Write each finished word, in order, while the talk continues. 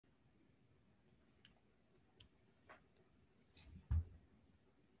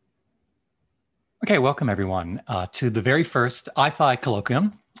Okay, welcome everyone to the very first IAIFI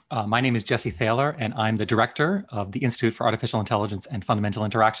Colloquium. My name is Jesse Thaler, and I'm the director of the Institute for Artificial Intelligence and Fundamental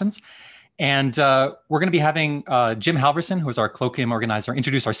Interactions. And we're going to be having Jim Halverson, who is our colloquium organizer,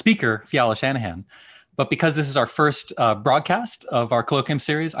 introduce our speaker, Phiala Shanahan. But because this is our first broadcast of our colloquium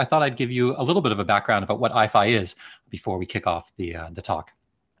series, I thought I'd give you a little bit of a background about what IAIFI is before we kick off the talk.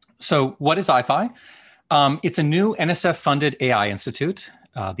 So what is IAIFI? It's a new NSF-funded AI institute,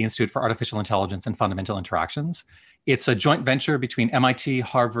 the Institute for Artificial Intelligence and Fundamental Interactions. It's a joint venture between MIT,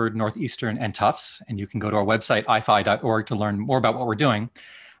 Harvard, Northeastern, and Tufts. And you can go to our website, ifi.org, to learn more about what we're doing.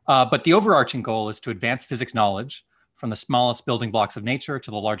 But the overarching goal is to advance physics knowledge from the smallest building blocks of nature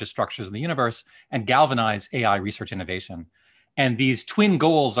to the largest structures in the universe and galvanize AI research innovation. And these twin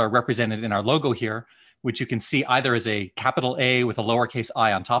goals are represented in our logo here, which you can see either as a capital A with a lowercase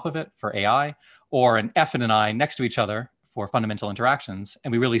I on top of it for AI, or an F and an I next to each other for fundamental interactions.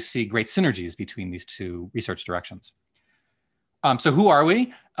 And we really see great synergies between these two research directions. So who are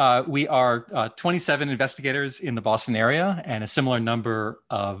we? We are 27 investigators in the Boston area and a similar number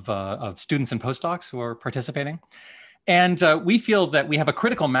of students and postdocs who are participating. And we feel that we have a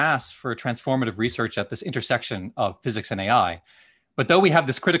critical mass for transformative research at this intersection of physics and AI. But though we have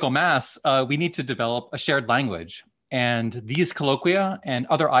this critical mass, we need to develop a shared language. And these colloquia and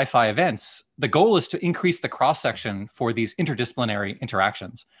other IAIFI events, the goal is to increase the cross-section for these interdisciplinary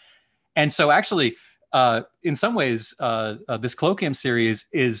interactions. And so actually, in some ways, this colloquium series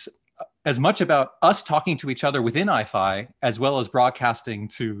is as much about us talking to each other within IAIFI, as well as broadcasting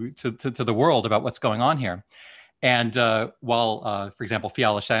to the world about what's going on here. And while, for example,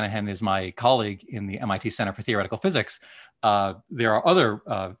 Phiala Shanahan is my colleague in the MIT Center for Theoretical Physics, there are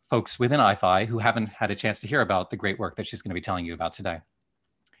other folks within IAIFI who haven't had a chance to hear about the great work that she's going to be telling you about today.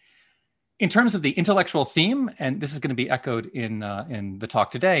 In terms of the intellectual theme, and this is going to be echoed in the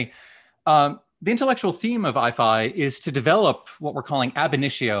talk today, the intellectual theme of IAIFI is to develop what we're calling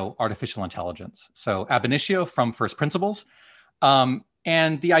ab-initio artificial intelligence. So ab initio, from first principles.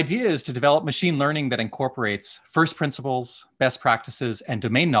 And the idea is to develop machine learning that incorporates first principles, best practices, and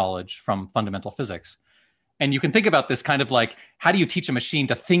domain knowledge from fundamental physics. And you can think about this kind of like, how do you teach a machine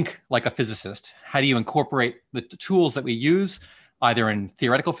to think like a physicist? How do you incorporate the tools that we use, either in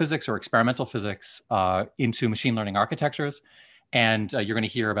theoretical physics or experimental physics, into machine learning architectures? And you're going to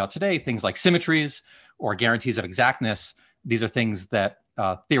hear about today things like symmetries or guarantees of exactness. These are things that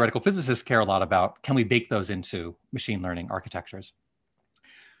theoretical physicists care a lot about. Can we bake those into machine learning architectures?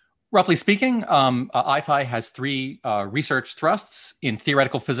 Roughly speaking, IAIFI has three research thrusts in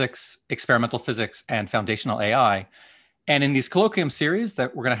theoretical physics, experimental physics, and foundational AI. And in these colloquium series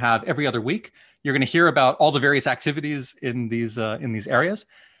that we're going to have every other week, you're going to hear about all the various activities in these areas.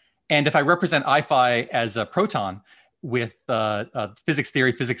 And if I represent IAIFI as a proton with physics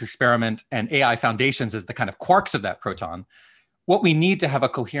theory, physics experiment, and AI foundations as the kind of quarks of that proton, what we need to have a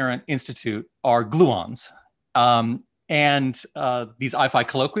coherent institute are gluons. And these IAIFI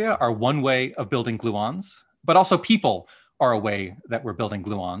colloquia are one way of building gluons, but also people are a way that we're building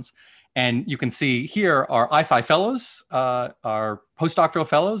gluons. And you can see here our IAIFI fellows, our postdoctoral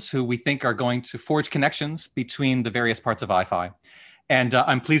fellows, who we think are going to forge connections between the various parts of IAIFI. And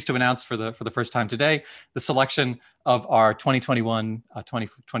I'm pleased to announce for the first time today, the selection of our 2021-2024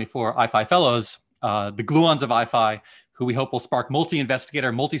 IAIFI fellows, the gluons of IAIFI, who we hope will spark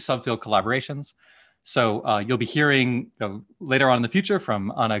multi-investigator, multi-subfield collaborations. So you'll be hearing later on in the future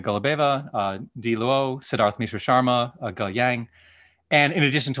from Anna Golubeva, Di Luo, Siddharth Mishra Sharma, Ge Yang. And in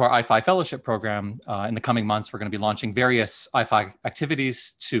addition to our IAIFI fellowship program, in the coming months, we're going to be launching various IAIFI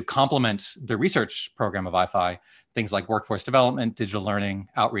activities to complement the research program of IAIFI, things like workforce development, digital learning,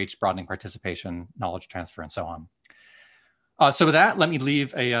 outreach, broadening participation, knowledge transfer, and so on. So with that, let me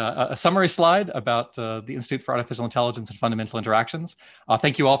leave a summary slide about the Institute for Artificial Intelligence and Fundamental Interactions.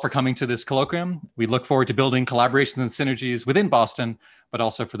 Thank you all for coming to this colloquium. We look forward to building collaborations and synergies within Boston, but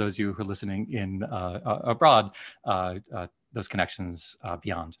also for those of you who are listening in abroad, those connections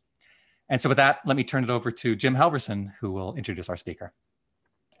beyond. And so with that, let me turn it over to Jim Halverson, who will introduce our speaker.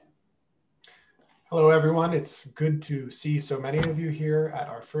 Hello, everyone. It's good to see so many of you here at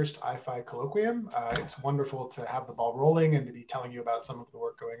our first IAIFI Colloquium. It's wonderful to have the ball rolling and to be telling you about some of the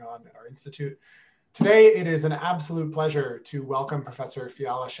work going on at our institute. Today, it is an absolute pleasure to welcome Professor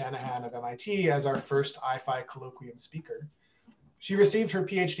Phiala Shanahan of MIT as our first IAIFI Colloquium speaker. She received her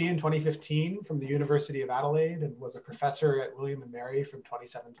PhD in 2015 from the University of Adelaide and was a professor at William & Mary from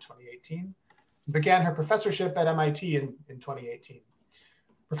 2017 to 2018, and began her professorship at MIT in 2018.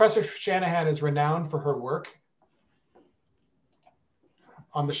 Professor Shanahan is renowned for her work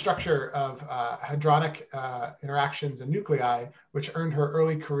on the structure of hadronic interactions and nuclei, which earned her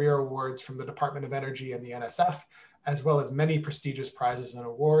early career awards from the Department of Energy and the NSF, as well as many prestigious prizes and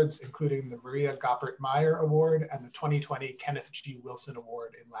awards, including the Maria Goppert-Meyer Award and the 2020 Kenneth G. Wilson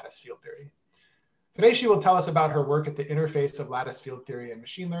Award in lattice field theory. Today, she will tell us about her work at the interface of lattice field theory and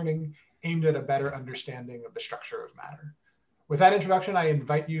machine learning, aimed at a better understanding of the structure of matter. With that introduction, I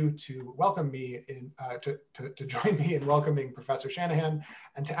invite you to welcome me to join me in welcoming Professor Shanahan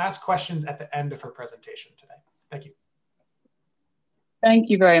and to ask questions at the end of her presentation today. Thank you. Thank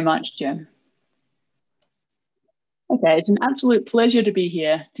you very much, Jim. Okay, it's an absolute pleasure to be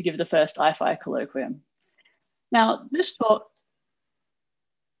here to give the first IAIFI Colloquium. Now, this talk,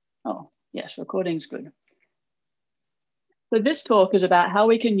 oh, yes, recording's good. So this talk is about how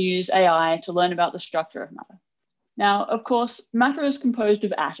we can use AI to learn about the structure of matter. Now, of course, matter is composed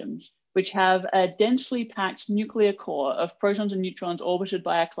of atoms, which have a densely packed nuclear core of protons and neutrons orbited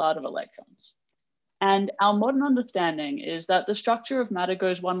by a cloud of electrons. And our modern understanding is that the structure of matter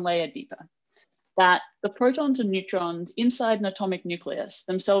goes one layer deeper, that the protons and neutrons inside an atomic nucleus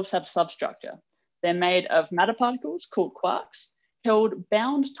themselves have substructure. They're made of matter particles called quarks, held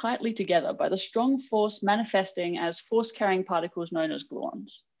bound tightly together by the strong force manifesting as force-carrying particles known as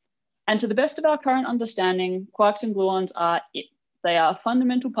gluons. And to the best of our current understanding, quarks and gluons are it. They are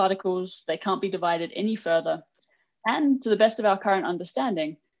fundamental particles. They can't be divided any further. And to the best of our current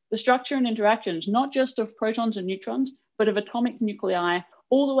understanding, the structure and interactions, not just of protons and neutrons, but of atomic nuclei,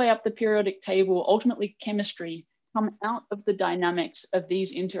 all the way up the periodic table, ultimately chemistry, come out of the dynamics of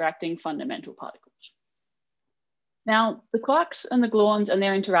these interacting fundamental particles. Now, the quarks and the gluons and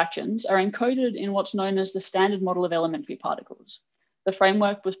their interactions are encoded in what's known as the standard model of elementary particles. The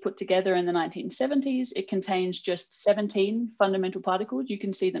framework was put together in the 1970s. It contains just 17 fundamental particles. You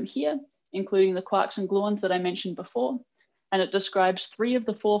can see them here, including the quarks and gluons that I mentioned before. And it describes 3 of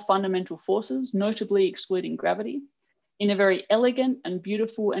the 4 fundamental forces, notably excluding gravity, in a very elegant and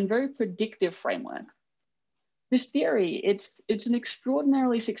beautiful and very predictive framework. This theory, it's an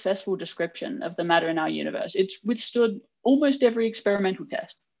extraordinarily successful description of the matter in our universe. It's withstood almost every experimental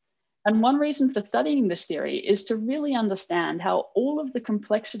test. And one reason for studying this theory is to really understand how all of the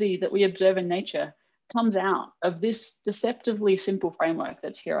complexity that we observe in nature comes out of this deceptively simple framework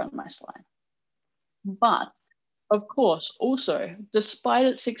that's here on my slide. But of course, also, despite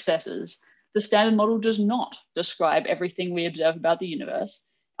its successes, the standard model does not describe everything we observe about the universe.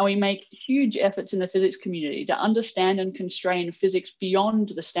 And we make huge efforts in the physics community to understand and constrain physics beyond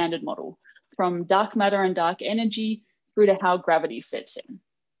the standard model, from dark matter and dark energy through to how gravity fits in.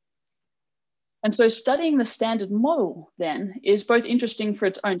 And so studying the standard model then is both interesting for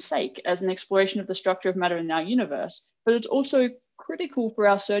its own sake as an exploration of the structure of matter in our universe, but it's also critical for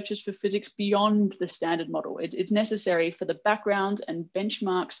our searches for physics beyond the standard model. It's necessary for the background and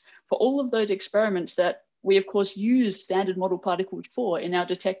benchmarks for all of those experiments that we of course use standard model particles for in our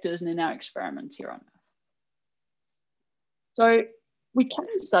detectors and in our experiments here on Earth. So we can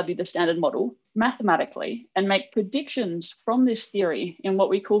study the standard model mathematically and make predictions from this theory in what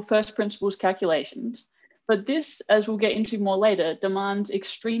we call first principles calculations. But this, as we'll get into more later, demands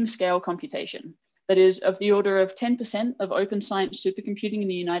extreme scale computation. That is of the order of 10% of open science supercomputing in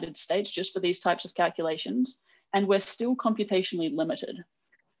the United States just for these types of calculations. And we're still computationally limited.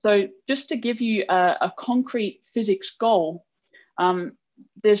 So just to give you a concrete physics goal,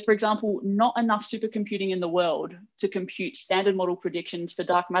 there's, for example, not enough supercomputing in the world to compute standard model predictions for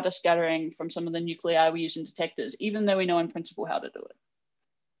dark matter scattering from some of the nuclei we use in detectors, even though we know in principle how to do it.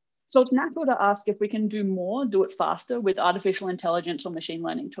 So it's natural to ask if we can do more, do it faster with artificial intelligence or machine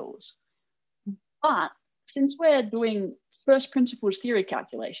learning tools. But since we're doing first principles theory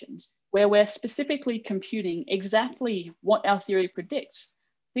calculations, where we're specifically computing exactly what our theory predicts,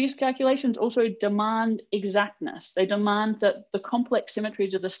 these calculations also demand exactness. They demand that the complex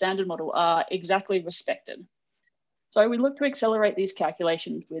symmetries of the standard model are exactly respected. So we look to accelerate these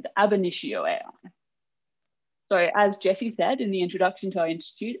calculations with Ab-initio AI. So as Jesse said in the introduction to our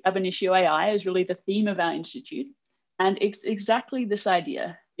institute, Ab-initio AI is really the theme of our institute. And it's exactly this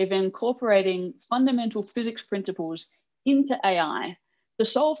idea of incorporating fundamental physics principles into AI to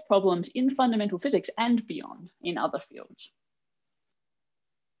solve problems in fundamental physics and beyond in other fields.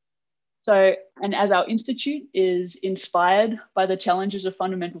 So, and as our institute is inspired by the challenges of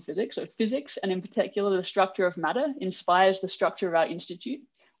fundamental physics, so physics, and in particular, the structure of matter inspires the structure of our institute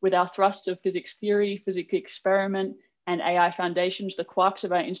with our thrust of physics theory, physics experiment, and AI foundations, the quarks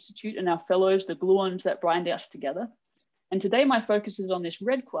of our institute, and our fellows, the gluons that bind us together. And today my focus is on this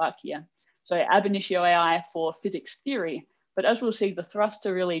red quark here. So Ab-initio AI for physics theory, but as we'll see, the thrusts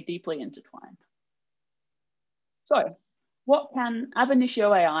are really deeply intertwined. So what can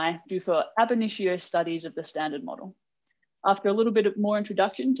Ab-initio AI do for ab initio studies of the standard model? After a little bit more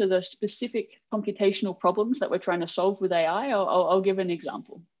introduction to the specific computational problems that we're trying to solve with AI, I'll give an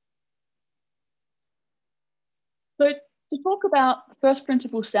example. So to talk about first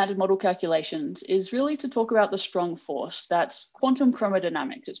principle standard model calculations is really to talk about the strong force. That's quantum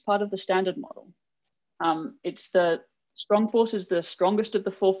chromodynamics. It's part of the standard model. It's the strong force is the strongest of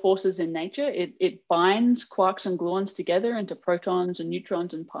the four forces in nature. It binds quarks and gluons together into protons and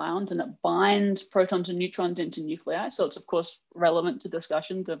neutrons and pions, and it binds protons and neutrons into nuclei. So it's of course relevant to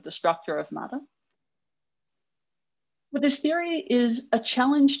discussions of the structure of matter. But this theory is a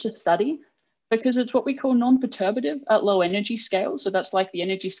challenge to study because it's what we call non-perturbative at low energy scales. So that's like the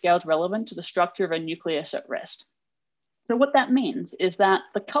energy scales relevant to the structure of a nucleus at rest. So what that means is that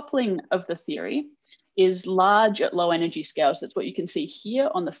the coupling of the theory is large at low energy scales. That's what you can see here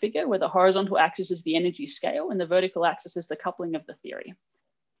on the figure, where the horizontal axis is the energy scale and the vertical axis is the coupling of the theory.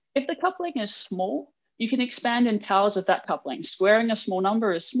 If the coupling is small, you can expand in powers of that coupling. Squaring a small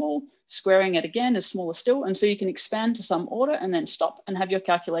number is small, squaring it again is smaller still, and so you can expand to some order and then stop and have your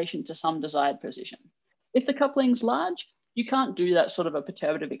calculation to some desired precision. If the coupling's large, you can't do that sort of a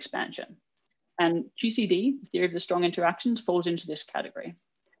perturbative expansion. And QCD, theory of the strong interactions, falls into this category.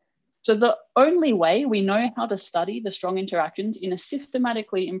 So the only way we know how to study the strong interactions in a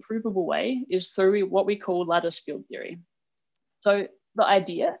systematically improvable way is through what we call lattice field theory. So the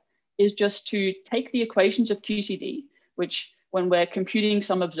idea is just to take the equations of QCD, which when we're computing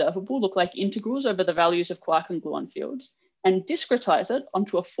some observable look like integrals over the values of quark and gluon fields, and discretize it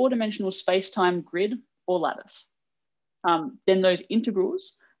onto a four-dimensional space-time grid or lattice. Then those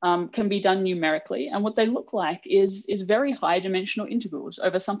integrals can be done numerically. And what they look like is very high dimensional integrals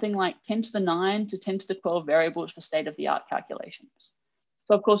over something like 10 to the 9 to 10 to the 12 variables for state-of-the-art calculations.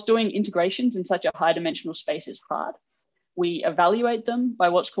 So of course, doing integrations in such a high dimensional space is hard. We evaluate them by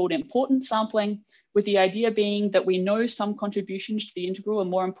what's called importance sampling, with the idea being that we know some contributions to the integral are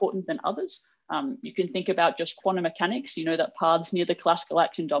more important than others. You can think about just quantum mechanics. You know that paths near the classical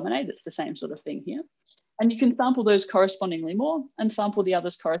action dominate. It's the same sort of thing here. And you can sample those correspondingly more and sample the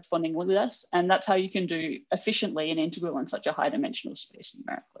others correspondingly less. And that's how you can do efficiently an integral in such a high dimensional space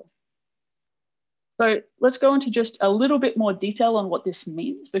numerically. So let's go into just a little bit more detail on what this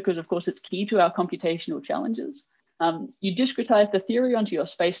means, because of course it's key to our computational challenges. You discretize the theory onto your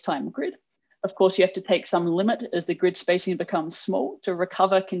space-time grid. Of course, you have to take some limit as the grid spacing becomes small to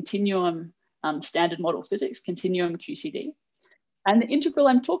recover continuum standard model physics, continuum QCD. And the integral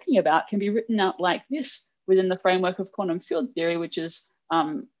I'm talking about can be written out like this within the framework of quantum field theory, which is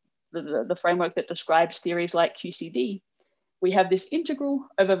the framework that describes theories like QCD. We have this integral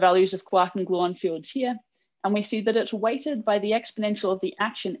over values of quark and gluon fields here, and we see that it's weighted by the exponential of the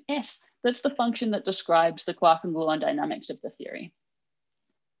action S. That's the function that describes the quark and gluon dynamics of the theory.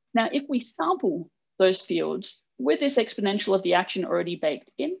 Now, if we sample those fields with this exponential of the action already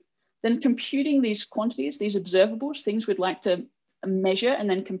baked in, then computing these quantities, these observables, things we'd like to measure and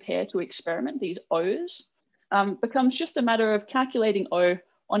then compare to experiment, these O's, becomes just a matter of calculating O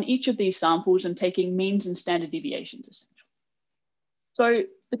on each of these samples and taking means and standard deviations, essentially. So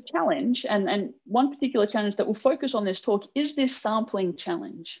the challenge, and one particular challenge that will focus on this talk, is this sampling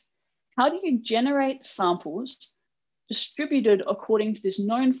challenge. How do you generate samples distributed according to this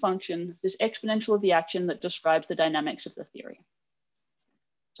known function, this exponential of the action that describes the dynamics of the theory?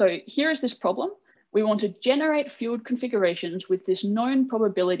 So here is this problem. We want to generate field configurations with this known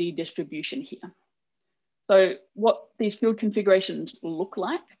probability distribution here. So what these field configurations look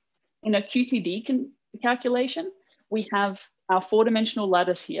like, in a QCD calculation, we have our four-dimensional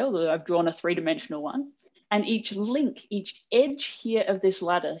lattice here, although I've drawn a three-dimensional one. And each link, each edge here of this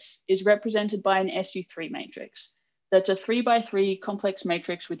lattice is represented by an SU3 matrix. That's a 3x3 complex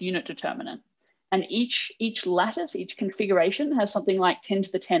matrix with unit determinant. And each lattice, each configuration has something like 10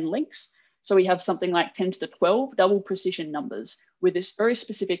 to the 10 links. So we have something like 10 to the 12 double precision numbers with this very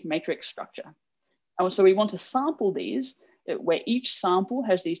specific matrix structure. And so we want to sample these, where each sample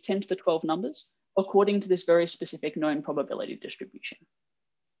has these 10 to the 12 numbers according to this very specific known probability distribution.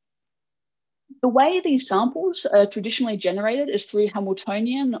 The way these samples are traditionally generated is through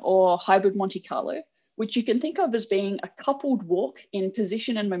Hamiltonian or hybrid Monte Carlo, which you can think of as being a coupled walk in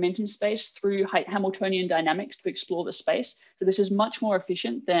position and momentum space through Hamiltonian dynamics to explore the space. So this is much more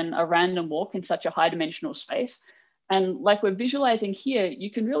efficient than a random walk in such a high dimensional space. And like we're visualizing here, you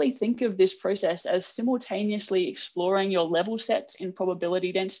can really think of this process as simultaneously exploring your level sets in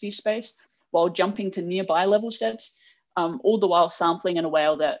probability density space while jumping to nearby level sets, all the while sampling in a way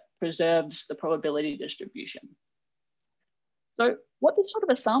that preserves the probability distribution. So what this sort of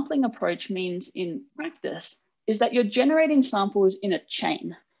a sampling approach means in practice is that you're generating samples in a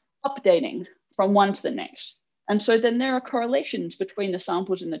chain, updating from one to the next. And so then there are correlations between the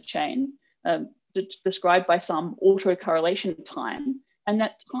samples in the chain, described by some autocorrelation time. And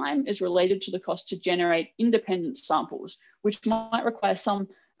that time is related to the cost to generate independent samples, which might require some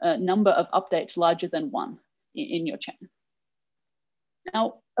number of updates larger than one in your chain.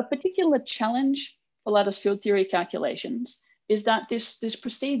 Now, a particular challenge for lattice field theory calculations is that this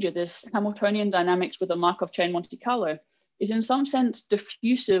procedure, this Hamiltonian dynamics with a Markov chain Monte Carlo, is in some sense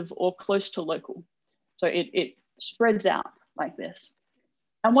diffusive or close to local. So it spreads out like this.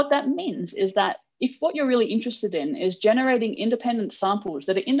 And what that means is that if what you're really interested in is generating independent samples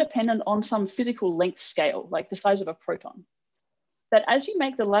that are independent on some physical length scale, like the size of a proton, that as you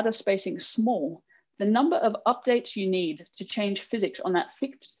make the lattice spacing small, the number of updates you need to change physics on that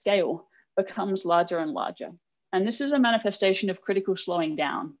fixed scale becomes larger and larger. And this is a manifestation of critical slowing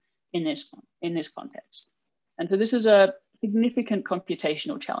down in this context. And so this is a significant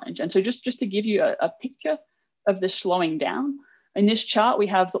computational challenge. And so just to give you a picture of this slowing down, in this chart, we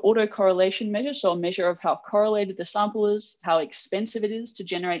have the autocorrelation measure, so a measure of how correlated the sample is, how expensive it is to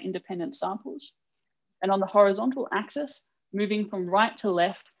generate independent samples. And on the horizontal axis, moving from right to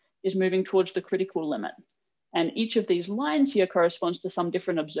left is moving towards the critical limit. And each of these lines here corresponds to some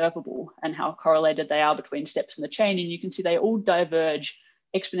different observable and how correlated they are between steps in the chain. And you can see they all diverge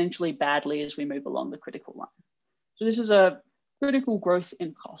exponentially badly as we move along the critical line. So this is a critical growth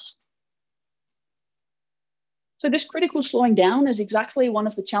in cost. So this critical slowing down is exactly one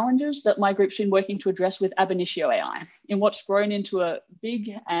of the challenges that my group's been working to address with Ab-initio AI in what's grown into a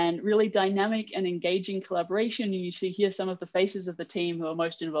big and really dynamic and engaging collaboration. And you see here some of the faces of the team who are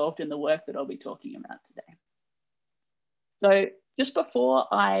most involved in the work that I'll be talking about today. So just before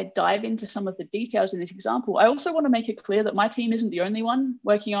I dive into some of the details in this example, I also want to make it clear that my team isn't the only one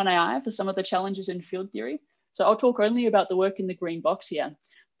working on AI for some of the challenges in field theory. So I'll talk only about the work in the green box here,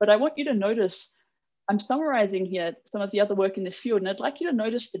 but I want you to notice I'm summarizing here some of the other work in this field, and I'd like you to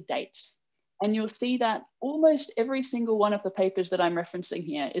notice the dates. And you'll see that almost every single one of the papers that I'm referencing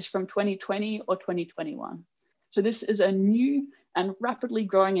here is from 2020 or 2021. So this is a new and rapidly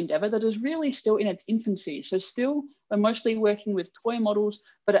growing endeavor that is really still in its infancy. So still, we're mostly working with toy models,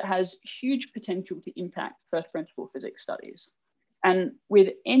 but it has huge potential to impact first principle physics studies. And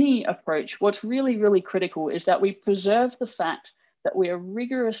with any approach, what's really, really critical is that we preserve the fact that we are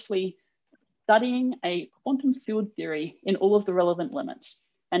rigorously studying a quantum field theory in all of the relevant limits,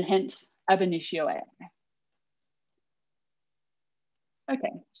 and hence Ab-initio AI.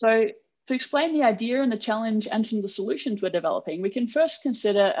 Okay, so to explain the idea and the challenge and some of the solutions we're developing, we can first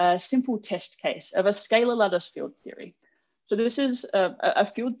consider a simple test case of a scalar lattice field theory. So this is a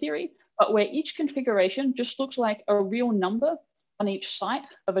field theory, but where each configuration just looks like a real number on each site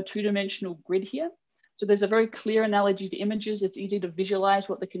of a two-dimensional grid here. So there's a very clear analogy to images. It's easy to visualize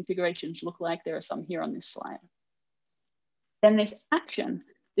what the configurations look like. There are some here on this slide. Then this action,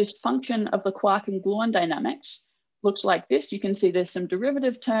 this function of the quark and gluon dynamics looks like this. You can see there's some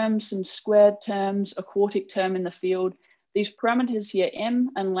derivative terms, some squared terms, a quartic term in the field. These parameters here,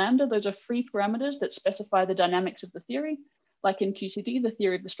 m and lambda, those are free parameters that specify the dynamics of the theory. Like in QCD, the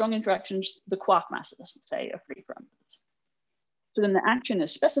theory of the strong interactions, the quark masses, say, are free parameters. So then the action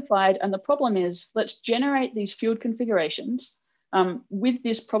is specified, and the problem is, let's generate these field configurations with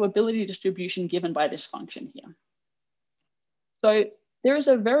this probability distribution given by this function here. So there is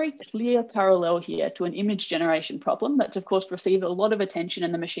a very clear parallel here to an image generation problem that's of course received a lot of attention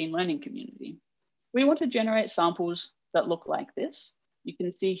in the machine learning community. We want to generate samples that look like this. You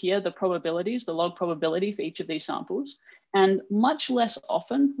can see here the probabilities, the log probability for each of these samples. And much less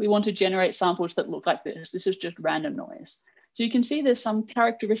often, we want to generate samples that look like this. This is just random noise. So you can see there's some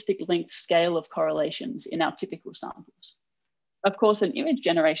characteristic length scale of correlations in our typical samples. Of course, an image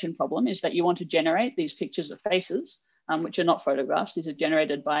generation problem is that you want to generate these pictures of faces, which are not photographs. These are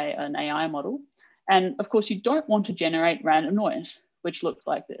generated by an AI model. And of course, you don't want to generate random noise, which looks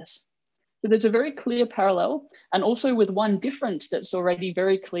like this. So there's a very clear parallel, and also with one difference that's already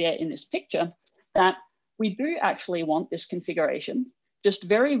very clear in this picture, that we do actually want this configuration, just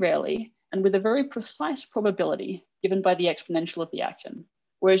very rarely, and with a very precise probability given by the exponential of the action.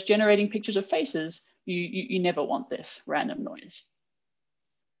 Whereas generating pictures of faces, you never want this random noise.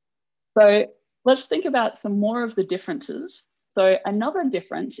 So let's think about some more of the differences. So another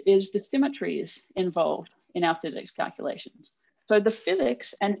difference is the symmetries involved in our physics calculations. So the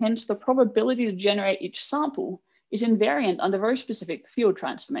physics, and hence the probability to generate each sample, is invariant under very specific field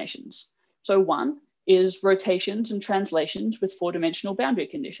transformations. So one is rotations and translations with four-dimensional boundary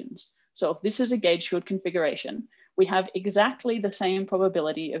conditions. So if this is a gauge field configuration, we have exactly the same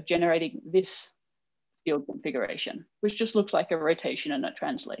probability of generating this field configuration, which just looks like a rotation and a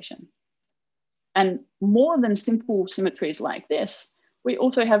translation. And more than simple symmetries like this, we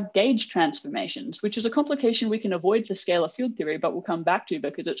also have gauge transformations, which is a complication we can avoid for scalar field theory, but we'll come back to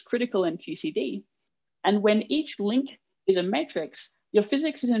because it's critical in QCD. And when each link is a matrix, your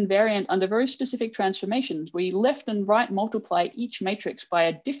physics is invariant under very specific transformations where you left and right multiply each matrix by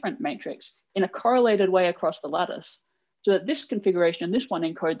a different matrix in a correlated way across the lattice, so that this configuration and this one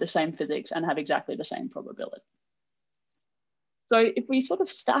encode the same physics and have exactly the same probability. So if we sort of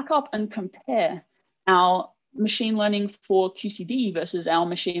stack up and compare our machine learning for QCD versus our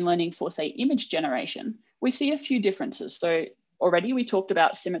machine learning for, say, image generation, we see a few differences. So already we talked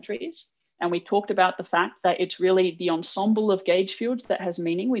about symmetries, and we talked about the fact that it's really the ensemble of gauge fields that has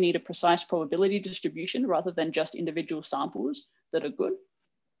meaning. We need a precise probability distribution rather than just individual samples that are good.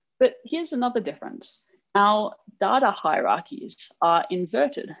 But here's another difference. Our data hierarchies are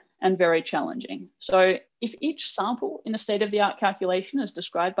inverted and very challenging. So if each sample in a state-of-the-art calculation is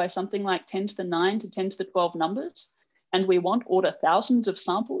described by something like 10 to the 9 to 10 to the 12 numbers, and we want order thousands of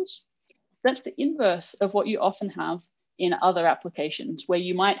samples, that's the inverse of what you often have in other applications, where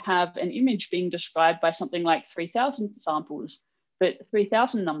you might have an image being described by something like 3,000 samples, but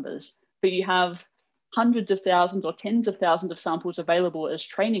 3,000 numbers, but you have hundreds of thousands or tens of thousands of samples available as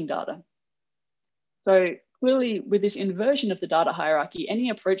training data. So clearly, with this inversion of the data hierarchy, any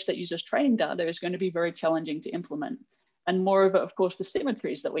approach that uses training data is going to be very challenging to implement. And moreover, of course, the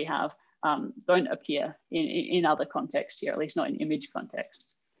symmetries that we have don't appear in other contexts here, at least not in image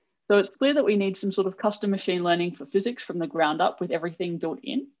contexts. So it's clear that we need some sort of custom machine learning for physics from the ground up with everything built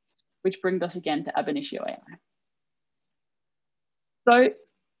in, which brings us again to Ab-initio AI. So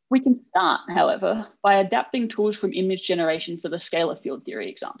we can start, however, by adapting tools from image generation for the scalar field theory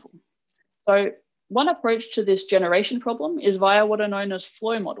example. So one approach to this generation problem is via what are known as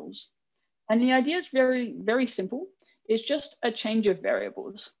flow models. And the idea is very, very simple. It's just a change of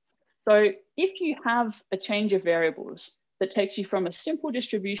variables. So if you have a change of variables that takes you from a simple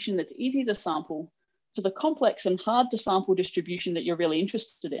distribution that's easy to sample to the complex and hard to sample distribution that you're really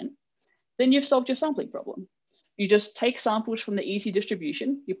interested in, then you've solved your sampling problem. You just take samples from the easy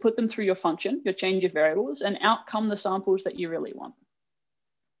distribution, you put them through your function, your change of variables, and out come the samples that you really want.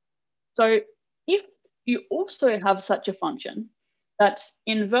 So if you also have such a function that's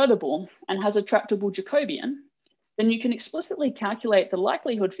invertible and has a tractable Jacobian, then you can explicitly calculate the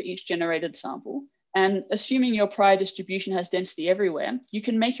likelihood for each generated sample. And assuming your prior distribution has density everywhere, you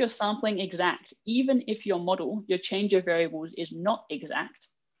can make your sampling exact, even if your model, your change of variables, is not exact,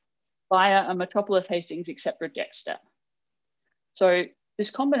 via a Metropolis Hastings accept reject step. So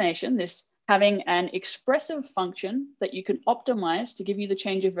this combination, this having an expressive function that you can optimize to give you the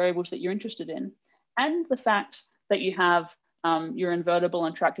change of variables that you're interested in, and the fact that you have your invertible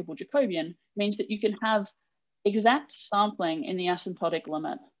and tractable Jacobian means that you can have exact sampling in the asymptotic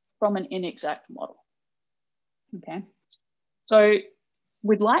limit from an inexact model. Okay, so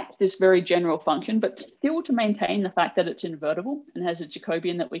we'd like this very general function, but still to maintain the fact that it's invertible and has a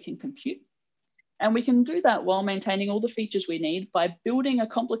Jacobian that we can compute. And we can do that while maintaining all the features we need by building a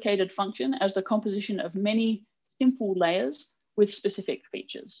complicated function as the composition of many simple layers with specific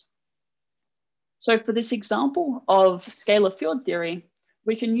features. So for this example of scalar field theory,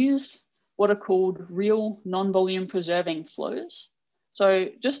 we can use what are called real non-volume preserving flows. So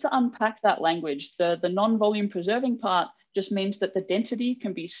just to unpack that language, the non-volume preserving part just means that the density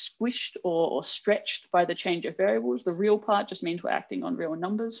can be squished or stretched by the change of variables. The real part just means we're acting on real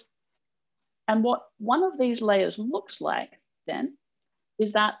numbers. And what one of these layers looks like then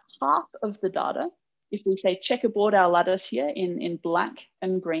is that half of the data, if we say checkerboard our lattice here in black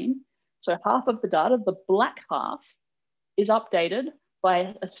and green, so half of the data, the black half, is updated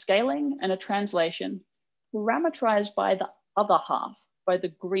by a scaling and a translation parameterized by the other half, by the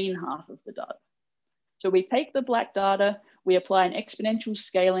green half of the data. So we take the black data, we apply an exponential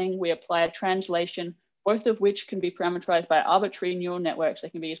scaling, we apply a translation, both of which can be parameterized by arbitrary neural networks. They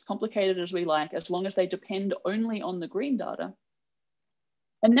can be as complicated as we like, as long as they depend only on the green data.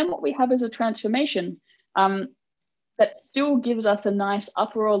 And then what we have is a transformation that still gives us a nice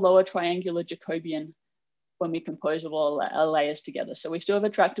upper or lower triangular Jacobian when we compose all our layers together. So we still have a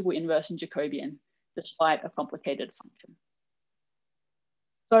tractable inverse and Jacobian despite a complicated function.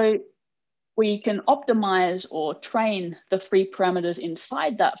 So we can optimize or train the free parameters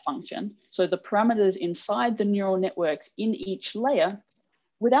inside that function. So the parameters inside the neural networks in each layer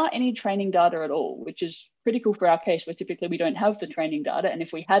without any training data at all, which is critical for our case where typically we don't have the training data. And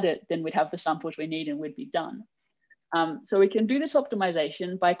if we had it, then we'd have the samples we need and we'd be done. So we can do this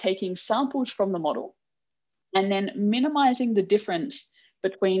optimization by taking samples from the model and then minimizing the difference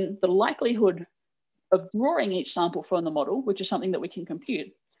between the likelihood of drawing each sample from the model, which is something that we can compute,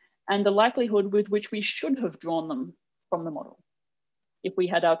 and the likelihood with which we should have drawn them from the model if we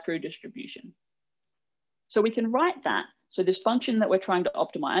had our true distribution. So we can write that. So this function that we're trying to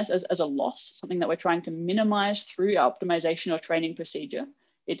optimize as a loss, something that we're trying to minimize through our optimization or training procedure.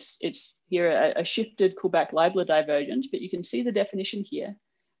 It's here a shifted Kullback-Leibler divergence, but you can see the definition here.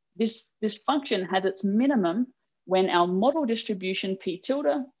 This function had its minimum when our model distribution P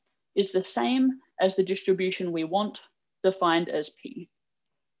tilde is the same as the distribution we want defined as P.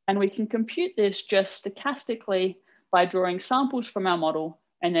 And we can compute this just stochastically by drawing samples from our model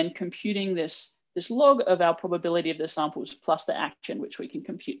and then computing this log of our probability of the samples plus the action, which we can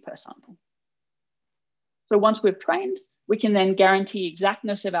compute per sample. So once we've trained, we can then guarantee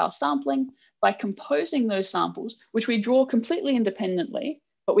exactness of our sampling by composing those samples, which we draw completely independently,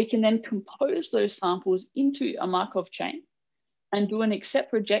 but we can then compose those samples into a Markov chain and do an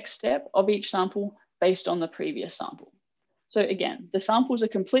accept reject step of each sample based on the previous sample. So again, the samples are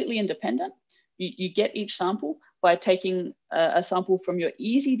completely independent. You get each sample by taking a sample from your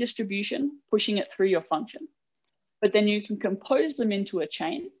easy distribution, pushing it through your function, but then you can compose them into a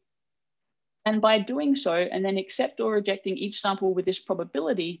chain. And by doing so, and then accept or rejecting each sample with this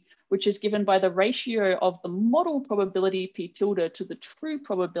probability, which is given by the ratio of the model probability P tilde to the true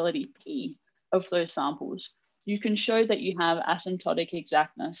probability P of those samples, you can show that you have asymptotic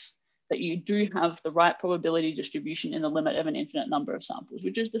exactness, that you do have the right probability distribution in the limit of an infinite number of samples,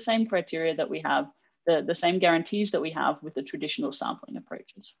 which is the same criteria that we have, the same guarantees that we have with the traditional sampling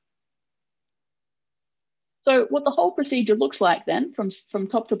approaches. So what the whole procedure looks like then from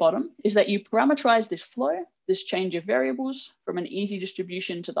top to bottom is that you parameterize this flow, this change of variables from an easy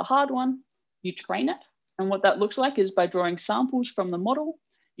distribution to the hard one, you train it. And what that looks like is by drawing samples from the model,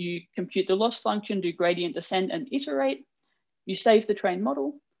 you compute the loss function, do gradient descent and iterate, you save the trained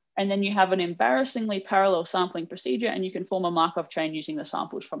model, and then you have an embarrassingly parallel sampling procedure and you can form a Markov chain using the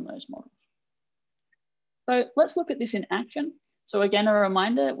samples from those models. So let's look at this in action. So again, a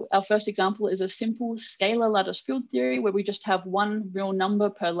reminder, our first example is a simple scalar lattice field theory where we just have one real number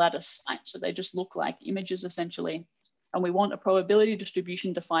per lattice site. So they just look like images essentially. And we want a probability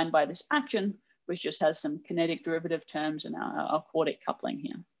distribution defined by this action, which just has some kinetic derivative terms and our quartic coupling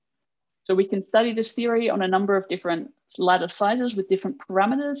here. So we can study this theory on a number of different lattice sizes with different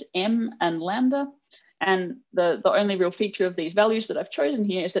parameters, m and lambda. And the only real feature of these values that I've chosen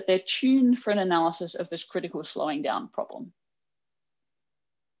here is that they're tuned for an analysis of this critical slowing down problem.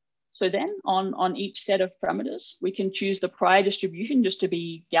 So then on each set of parameters, we can choose the prior distribution just to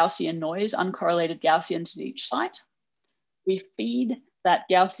be Gaussian noise, uncorrelated Gaussians at each site. We feed that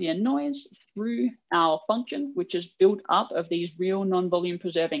Gaussian noise through our function, which is built up of these real non-volume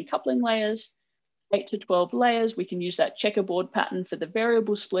preserving coupling layers, 8 to 12 layers. We can use that checkerboard pattern for the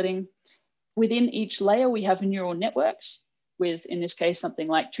variable splitting. Within each layer, we have neural networks with, in this case, something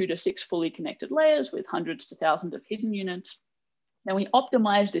like 2 to 6 fully connected layers with hundreds to thousands of hidden units. Then we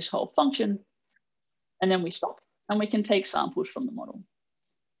optimize this whole function, and then we stop, and we can take samples from the model.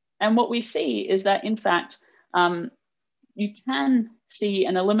 And what we see is that, in fact, you can see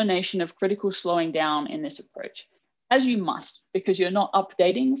an elimination of critical slowing down in this approach, as you must, because you're not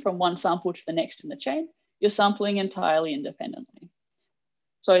updating from one sample to the next in the chain, you're sampling entirely independently.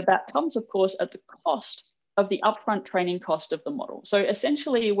 So that comes, of course, at the cost of the upfront training cost of the model. So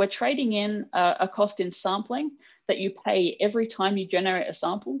essentially, we're trading in a cost in sampling that you pay every time you generate a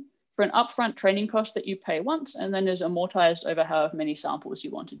sample for an upfront training cost that you pay once and then is amortized over however many samples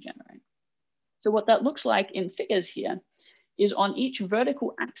you want to generate. So what that looks like in figures here is on each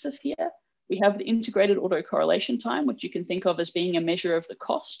vertical axis here, we have the integrated autocorrelation time, which you can think of as being a measure of the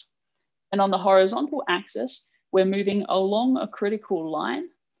cost. And on the horizontal axis, we're moving along a critical line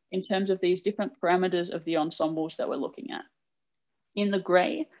in terms of these different parameters of the ensembles that we're looking at. In the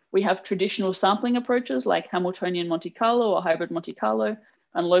gray, we have traditional sampling approaches like Hamiltonian Monte Carlo or hybrid Monte Carlo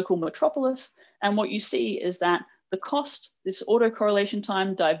and local metropolis. And what you see is that the cost, this autocorrelation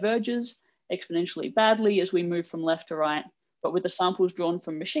time, diverges exponentially badly as we move from left to right. But with the samples drawn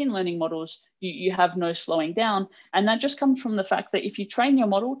from machine learning models, you have no slowing down. And that just comes from the fact that if you train your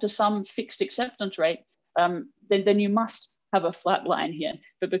model to some fixed acceptance rate, then you must have a flat line here,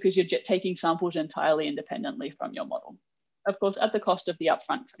 but because you're taking samples entirely independently from your model. Of course, at the cost of the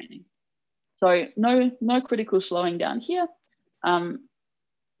upfront training. So no critical slowing down here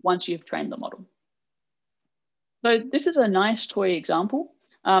once you've trained the model. So this is a nice toy example,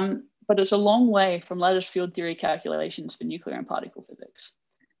 but it's a long way from lattice field theory calculations for nuclear and particle physics.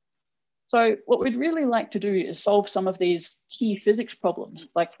 So what we'd really like to do is solve some of these key physics problems,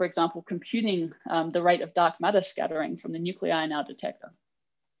 like for example, computing the rate of dark matter scattering from the nuclei in our detector.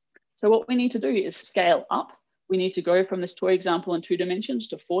 So what we need to do is scale up. We need to go from this toy example in 2 dimensions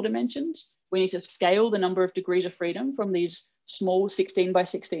to 4 dimensions. We need to scale the number of degrees of freedom from these small 16 by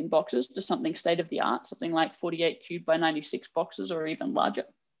 16 boxes to something state of the art, something like 48 cubed by 96 boxes or even larger.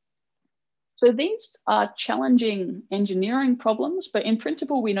 So these are challenging engineering problems, but in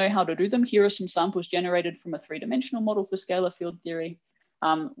principle, we know how to do them. Here are some samples generated from a 3-dimensional model for scalar field theory.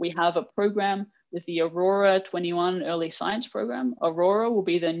 We have a program with the Aurora 21 early science program. Aurora will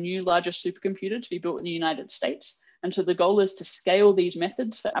be the new largest supercomputer to be built in the United States. And so the goal is to scale these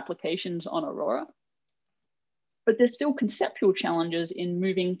methods for applications on Aurora. But there's still conceptual challenges in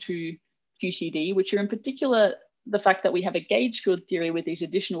moving to QCD, which are in particular the fact that we have a gauge field theory with these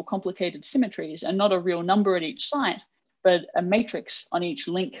additional complicated symmetries and not a real number at each site, but a matrix on each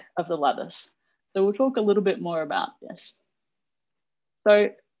link of the lattice. So we'll talk a little bit more about this. So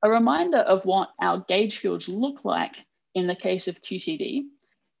a reminder of what our gauge fields look like in the case of QCD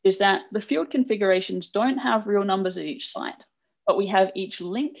is that the field configurations don't have real numbers at each site, but we have each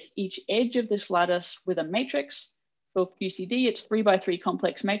link, each edge of this lattice with a matrix. For QCD, it's 3 by 3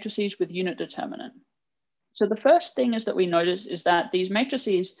 complex matrices with unit determinant. So the first thing is that we notice is that these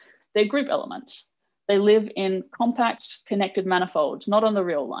matrices, they're group elements. They live in compact connected manifolds, not on the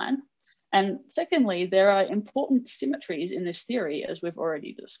real line. And secondly, there are important symmetries in this theory, as we've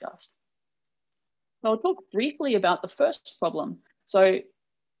already discussed. So I'll talk briefly about the first problem. So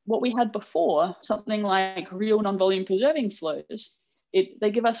what we had before, something like real non-volume preserving flows,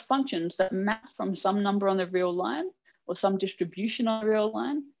 they give us functions that map from some number on the real line or some distribution on the real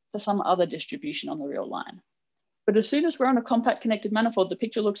line to some other distribution on the real line. But as soon as we're on a compact connected manifold, the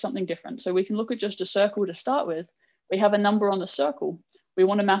picture looks something different. So we can look at just a circle to start with. We have a number on the circle. We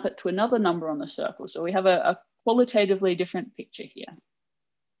want to map it to another number on the circle. So we have a qualitatively different picture here.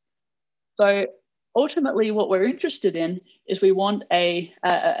 So ultimately, what we're interested in is we want a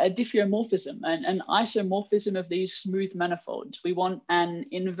diffeomorphism, an isomorphism of these smooth manifolds. We want an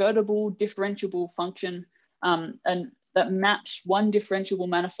invertible differentiable function and that maps one differentiable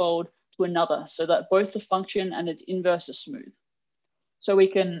manifold to another so that both the function and its inverse are smooth. So we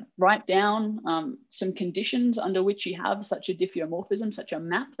can write down some conditions under which you have such a diffeomorphism, such a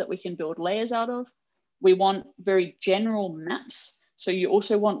map that we can build layers out of. We want very general maps. So you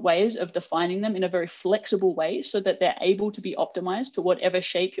also want ways of defining them in a very flexible way so that they're able to be optimized to whatever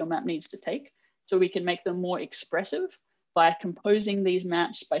shape your map needs to take. So we can make them more expressive by composing these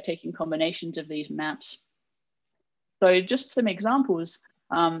maps, by taking combinations of these maps. So just some examples,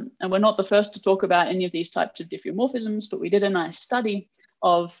 and we're not the first to talk about any of these types of diffeomorphisms, but we did a nice study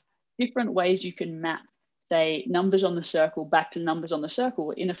of different ways you can map, say, numbers on the circle back to numbers on the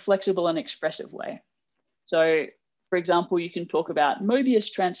circle in a flexible and expressive way. So for example, you can talk about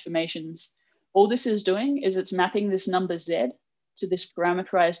Mobius transformations. All this is doing is it's mapping this number Z to this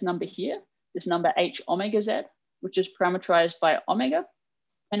parameterized number here, this number H omega Z, which is parameterized by omega.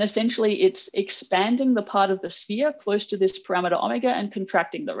 And essentially it's expanding the part of the sphere close to this parameter omega and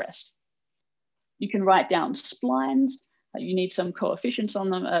contracting the rest. You can write down splines. You need some coefficients on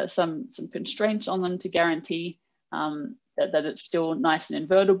them, some constraints on them to guarantee that it's still nice and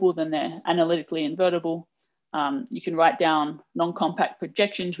invertible, then they're analytically invertible. You can write down non-compact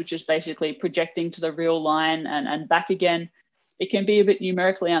projections, which is basically projecting to the real line and back again. It can be a bit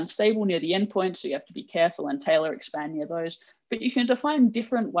numerically unstable near the endpoint, so you have to be careful and tailor expand near those. But you can define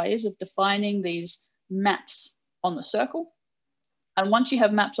different ways of defining these maps on the circle. And once you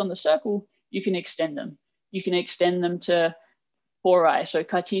have maps on the circle, you can extend them. You can extend them to pori, so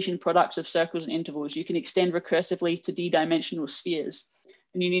Cartesian products of circles and intervals. You can extend recursively to d-dimensional spheres.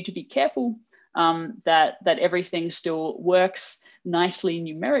 And you need to be careful that everything still works nicely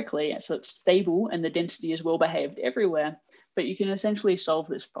numerically, so it's stable and the density is well behaved everywhere, but you can essentially solve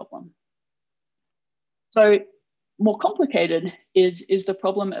this problem. So more complicated is the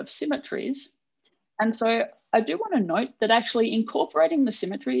problem of symmetries. And so I do want to note that actually incorporating the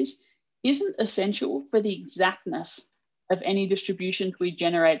symmetries isn't essential for the exactness of any distributions we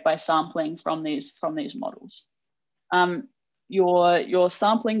generate by sampling from these models. You're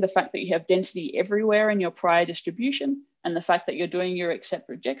sampling the fact that you have density everywhere in your prior distribution, and the fact that you're doing your accept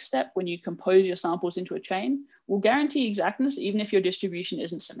reject step when you compose your samples into a chain will guarantee exactness even if your distribution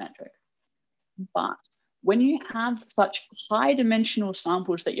isn't symmetric. But when you have such high dimensional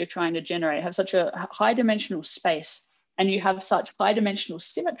samples that you're trying to generate, have such a high dimensional space, and you have such high dimensional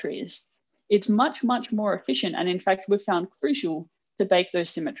symmetries, it's much, much more efficient. And in fact, we've found crucial to bake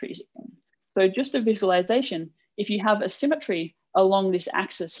those symmetries in. So just a visualization, if you have a symmetry along this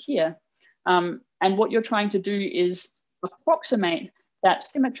axis here, and what you're trying to do is approximate that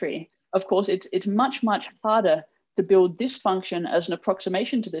symmetry, of course, it's much, much harder to build this function as an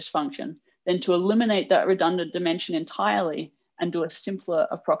approximation to this function than to eliminate that redundant dimension entirely and do a simpler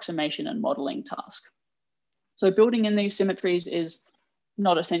approximation and modeling task. So building in these symmetries is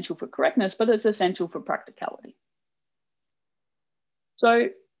not essential for correctness, but it's essential for practicality. So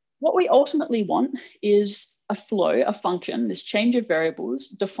what we ultimately want is a flow, a function, this change of variables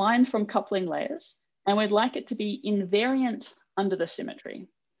defined from coupling layers, and we'd like it to be invariant under the symmetry.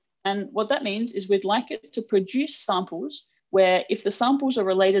 And what that means is we'd like it to produce samples where if the samples are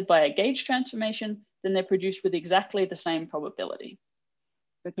related by a gauge transformation, then they're produced with exactly the same probability,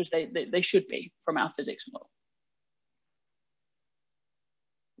 because they should be from our physics model.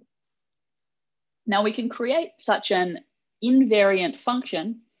 Now we can create such an invariant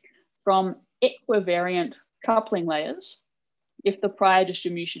function from equivariant coupling layers if the prior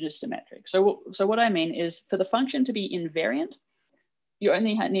distribution is symmetric. So what I mean is for the function to be invariant, you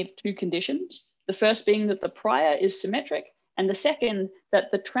only need two conditions. The first being that the prior is symmetric, and the second,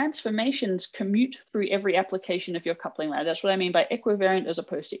 that the transformations commute through every application of your coupling layer. That's what I mean by equivariant as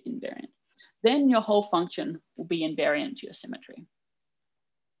opposed to invariant. Then your whole function will be invariant to your symmetry.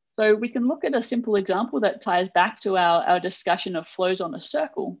 So we can look at a simple example that ties back to our discussion of flows on a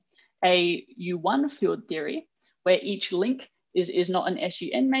circle, a U1 field theory, where each link is not an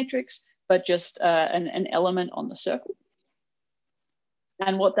SUN matrix, but just an element on the circle.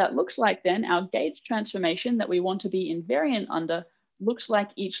 And what that looks like then, our gauge transformation that we want to be invariant under looks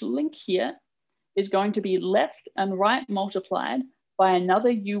like each link here is going to be left and right multiplied by another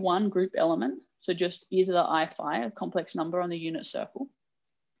U1 group element. So just e to the I-phi, a complex number on the unit circle,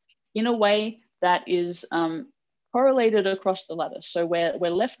 in a way that is correlated across the lattice. So we're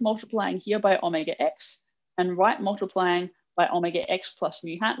left multiplying here by omega x and right multiplying by omega x plus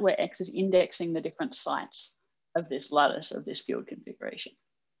mu hat, where x is indexing the different sites of this lattice, of this field configuration.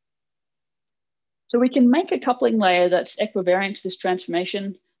 So we can make a coupling layer that's equivariant to this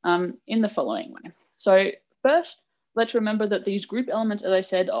transformation in the following way. So first, let's remember that these group elements, as I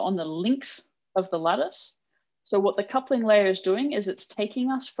said, are on the links of the lattice. So what the coupling layer is doing is it's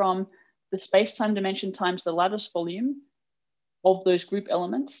taking us from the space-time dimension times the lattice volume of those group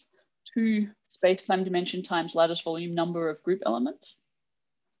elements to space-time dimension times lattice volume number of group elements.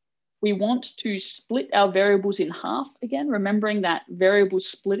 We want to split our variables in half again, remembering that variable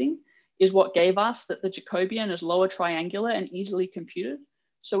splitting is what gave us that the Jacobian is lower triangular and easily computed.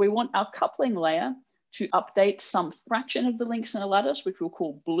 So we want our coupling layer to update some fraction of the links in a lattice, which we'll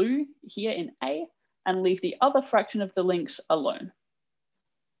call blue here in A, and leave the other fraction of the links alone.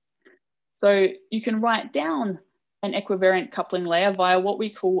 So you can write down an equivariant coupling layer via what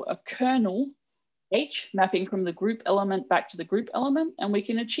we call a kernel H, mapping from the group element back to the group element. And we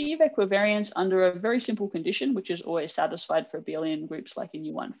can achieve equivariance under a very simple condition, which is always satisfied for abelian groups like in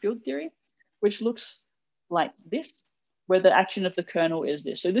U1 field theory, which looks like this, where the action of the kernel is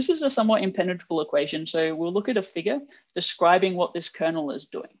this. So this is a somewhat impenetrable equation. So we'll look at a figure describing what this kernel is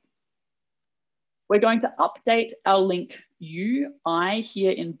doing. We're going to update our link UI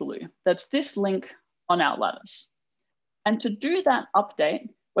here in blue. That's this link on our lattice. And to do that update,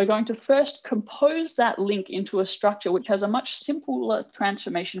 we're going to first compose that link into a structure which has a much simpler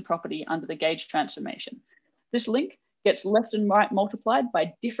transformation property under the gauge transformation. This link gets left and right multiplied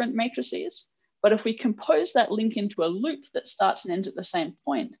by different matrices, but if we compose that link into a loop that starts and ends at the same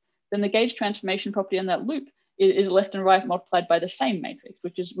point, then the gauge transformation property on that loop is left and right multiplied by the same matrix,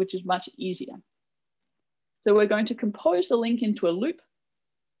 which is much easier. So we're going to compose the link into a loop.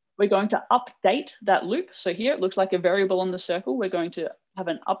 We're going to update that loop. So here it looks like a variable on the circle. We're going to have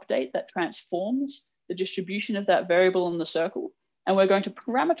an update that transforms the distribution of that variable on the circle. And we're going to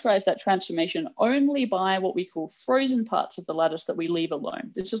parameterize that transformation only by what we call frozen parts of the lattice that we leave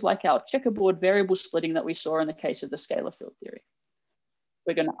alone. This is like our checkerboard variable splitting that we saw in the case of the scalar field theory.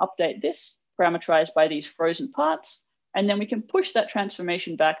 We're going to update this, parameterized by these frozen parts, and then we can push that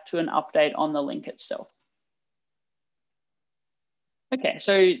transformation back to an update on the link itself. Okay,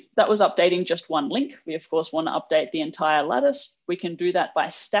 so that was updating just one link. We of course want to update the entire lattice. We can do that by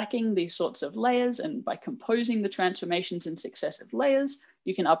stacking these sorts of layers and by composing the transformations in successive layers.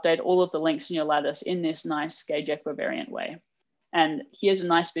 You can update all of the links in your lattice in this nice gauge equivariant way. And here's a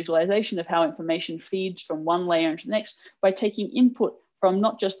nice visualization of how information feeds from one layer into the next by taking input from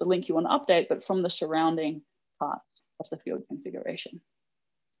not just the link you want to update, but from the surrounding parts of the field configuration.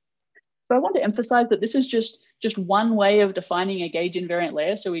 So I want to emphasize that this is just one way of defining a gauge invariant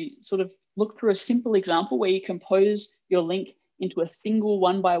layer. So we sort of look through a simple example where you compose your link into a single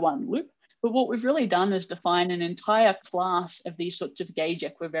one-by-one loop. But what we've really done is define an entire class of these sorts of gauge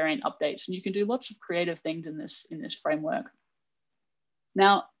equivariant updates. And you can do lots of creative things in this framework.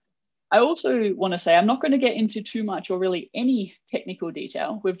 Now, I also want to say I'm not going to get into too much or really any technical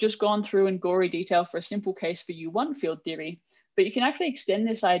detail. We've just gone through in gory detail for a simple case for U1 field theory, but you can actually extend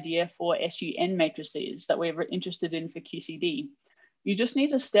this idea for SUN matrices that we're interested in for QCD. You just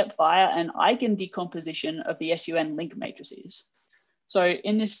need to step via an eigen decomposition of the SUN link matrices. So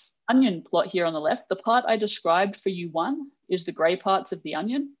in this onion plot here on the left, the part I described for U1 is the gray parts of the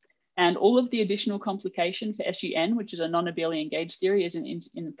onion, and all of the additional complication for SUN, which is a non-abelian gauge theory, is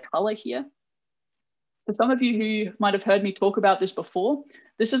in color here. For some of you who might have heard me talk about this before,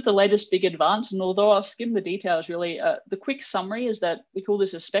 this is the latest big advance. And although I'll skim the details really, the quick summary is that we call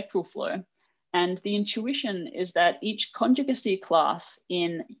this a spectral flow. And the intuition is that each conjugacy class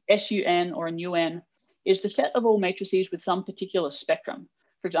in SUN or in UN is the set of all matrices with some particular spectrum.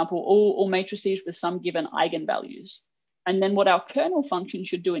 For example, all matrices with some given eigenvalues. And then what our kernel function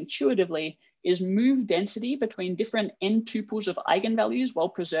should do intuitively is move density between different n tuples of eigenvalues while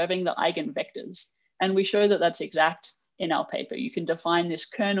preserving the eigenvectors. And we show that that's exact in our paper. You can define this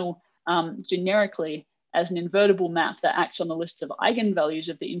kernel generically as an invertible map that acts on the lists of eigenvalues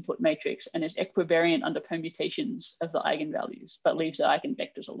of the input matrix and is equivariant under permutations of the eigenvalues, but leaves the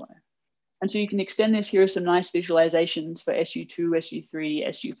eigenvectors alone. And so you can extend this. Here are some nice visualizations for SU2, SU3,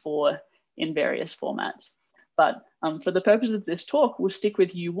 SU4 in various formats. But for the purpose of this talk, we'll stick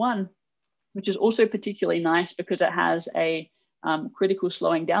with U1, which is also particularly nice because it has a critical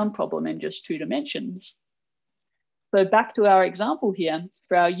slowing down problem in just 2 dimensions. So back to our example here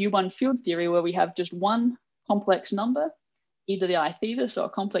for our U1 field theory, where we have just one complex number, either the I theta, so a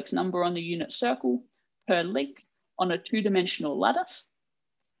complex number on the unit circle per link on a 2-dimensional lattice.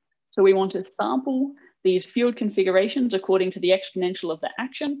 So we want to sample these field configurations according to the exponential of the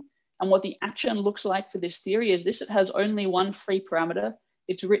action. And what the action looks like for this theory is this: it has only one free parameter.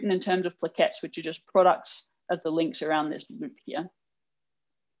 It's written in terms of plaquettes, which are just products of the links around this loop here.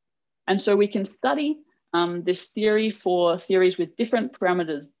 And so we can study this theory for theories with different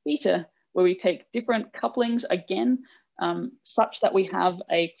parameters beta, where we take different couplings again, such that we have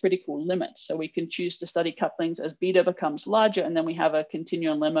a critical limit. So we can choose to study couplings as beta becomes larger, and then we have a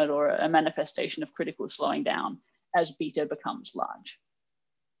continuum limit or a manifestation of critical slowing down as beta becomes large.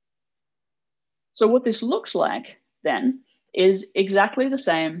 So what this looks like then is exactly the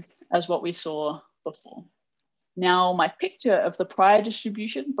same as what we saw before. Now, my picture of the prior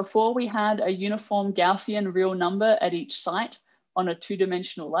distribution, before we had a uniform Gaussian real number at each site on a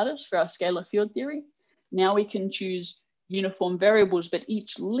 2-dimensional lattice for our scalar field theory. Now we can choose uniform variables, but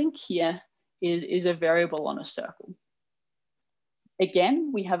each link here is a variable on a circle.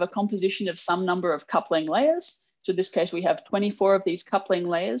 Again, we have a composition of some number of coupling layers. So in this case, we have 24 of these coupling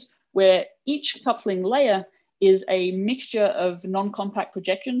layers, where each coupling layer is a mixture of non-compact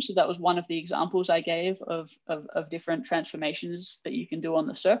projections. So that was one of the examples I gave of different transformations that you can do on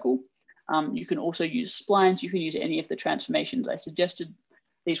the circle. You can also use splines. You can use any of the transformations I suggested.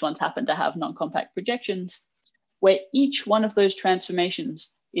 These ones happen to have non-compact projections, where each one of those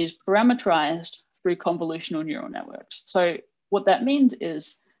transformations is parameterized through convolutional neural networks. So what that means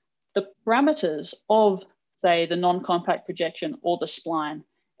is the parameters of, say, the non-compact projection or the spline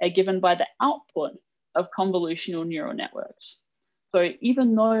are given by the output of convolutional neural networks. So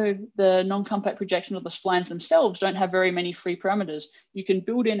even though the non-compact projection or the splines themselves don't have very many free parameters, you can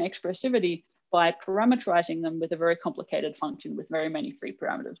build in expressivity by parameterizing them with a very complicated function with very many free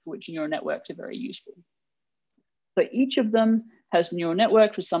parameters, for which neural networks are very useful. So each of them has neural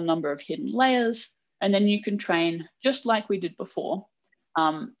networks with some number of hidden layers, and then you can train just like we did before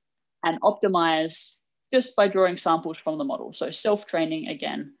and optimize just by drawing samples from the model. So self-training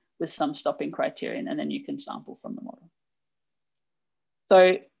again with some stopping criterion, and then you can sample from the model.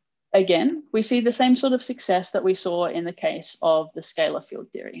 So again, we see the same sort of success that we saw in the case of the scalar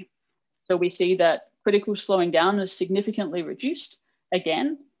field theory. So we see that critical slowing down is significantly reduced,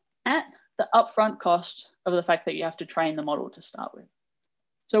 again, at the upfront cost of the fact that you have to train the model to start with.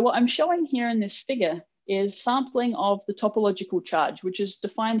 So what I'm showing here in this figure is sampling of the topological charge, which is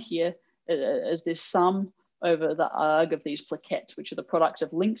defined here as this sum over the arg of these plaquettes, which are the products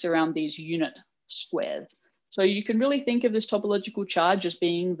of links around these unit squares. So you can really think of this topological charge as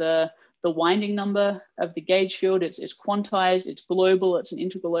being the winding number of the gauge field. It's quantized, it's global, it's an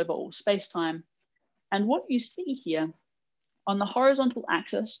integral over all space-time. And what you see here on the horizontal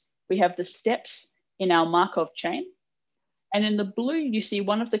axis, we have the steps in our Markov chain. And in the blue, you see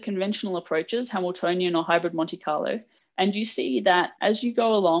one of the conventional approaches, Hamiltonian or hybrid Monte Carlo. And you see that as you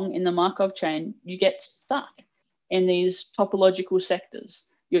go along in the Markov chain, you get stuck in these topological sectors.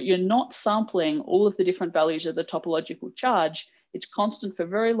 You're not sampling all of the different values of the topological charge. It's constant for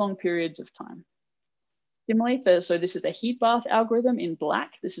very long periods of time. Similarly, so this is a heat bath algorithm in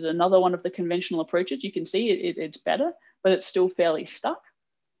black. This is another one of the conventional approaches. You can see it's better, but it's still fairly stuck.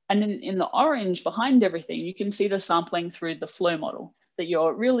 And in the orange behind everything, you can see the sampling through the flow model, that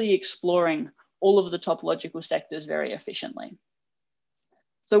you're really exploring all of the topological sectors very efficiently.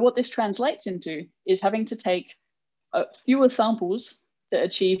 So what this translates into is having to take fewer samples to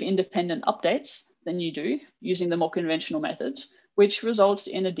achieve independent updates than you do using the more conventional methods, which results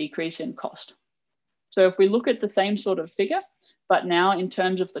in a decrease in cost. So if we look at the same sort of figure, but now in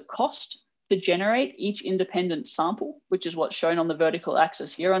terms of the cost to generate each independent sample, which is what's shown on the vertical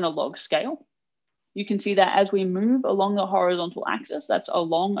axis here on a log scale, you can see that as we move along the horizontal axis, that's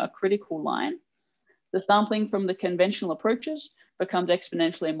along a critical line, the sampling from the conventional approaches becomes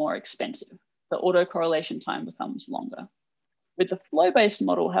exponentially more expensive. The autocorrelation time becomes longer. With the flow-based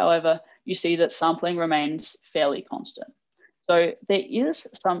model, however, you see that sampling remains fairly constant. So there is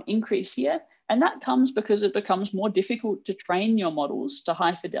some increase here, and that comes because it becomes more difficult to train your models to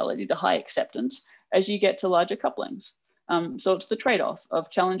high fidelity, to high acceptance, as you get to larger couplings. So it's the trade-off of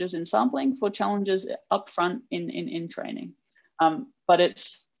challenges in sampling for challenges upfront in training. But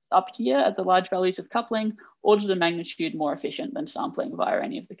it's up here at the large values of coupling, orders of magnitude more efficient than sampling via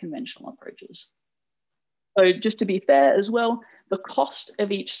any of the conventional approaches. So just to be fair as well, the cost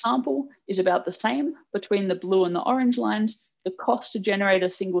of each sample is about the same between the blue and the orange lines. The cost to generate a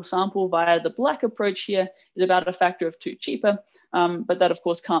single sample via the black approach here is about a factor of 2 cheaper, but that of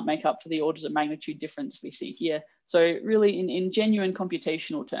course can't make up for the orders of magnitude difference we see here. So really in genuine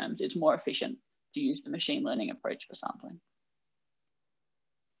computational terms, it's more efficient to use the machine learning approach for sampling.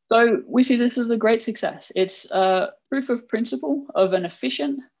 So we see this as a great success. It's a proof of principle of an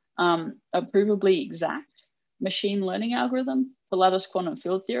efficient, provably exact machine learning algorithm for lattice quantum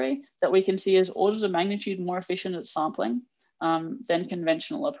field theory that we can see as orders of magnitude more efficient at sampling than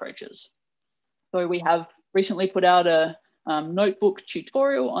conventional approaches. So we have recently put out a notebook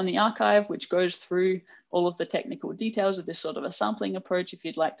tutorial on the archive, which goes through all of the technical details of this sort of a sampling approach if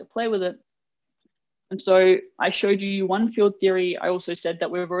you'd like to play with it. And so I showed you one field theory. I also said that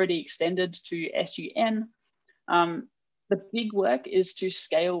we've already extended to SUN. The big work is to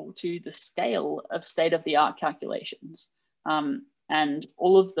scale to the scale of state-of-the-art calculations. And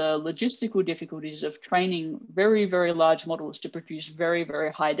all of the logistical difficulties of training very, very large models to produce very,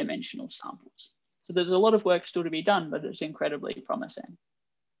 very high dimensional samples. So there's a lot of work still to be done, but it's incredibly promising.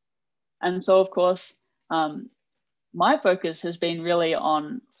 And so, of course, my focus has been really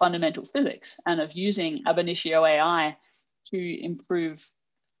on fundamental physics and of using Ab-initio AI to improve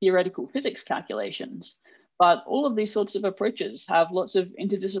theoretical physics calculations. But all of these sorts of approaches have lots of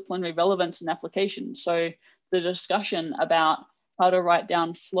interdisciplinary relevance and applications. So the discussion about how to write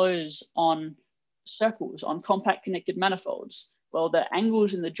down flows on circles, on compact connected manifolds. Well, the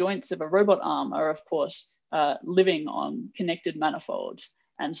angles in the joints of a robot arm are, of course, living on connected manifolds.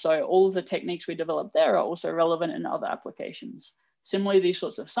 And so all of the techniques we developed there are also relevant in other applications. Similarly, these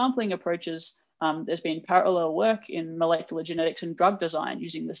sorts of sampling approaches, there's been parallel work in molecular genetics and drug design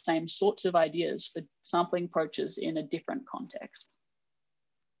using the same sorts of ideas for sampling approaches in a different context.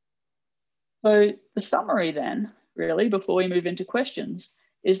 So the summary then, really, before we move into questions,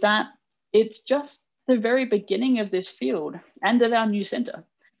 is that it's just the very beginning of this field and of our new center.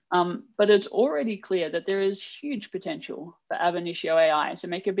 But it's already clear that there is huge potential for Ab-initio AI to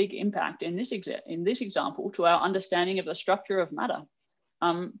make a big impact in this example to our understanding of the structure of matter,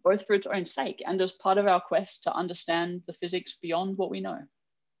 both for its own sake and as part of our quest to understand the physics beyond what we know.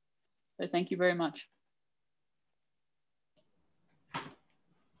 So thank you very much.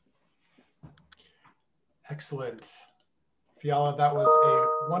 Excellent. Phiala, that was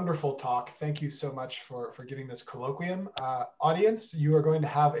a wonderful talk. Thank you so much for giving this colloquium. Audience, you are going to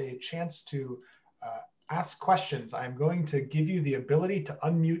have a chance to ask questions. I'm going to give you the ability to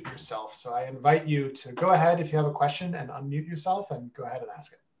unmute yourself. So I invite you to go ahead if you have a question and unmute yourself and go ahead and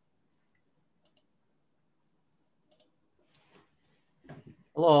ask it.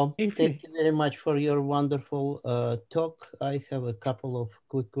 Hello, thank you very much for your wonderful talk. I have a couple of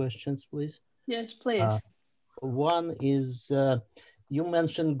quick questions, please. Yes, please. One is, you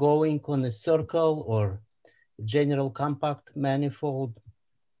mentioned going on a circle or general compact manifold.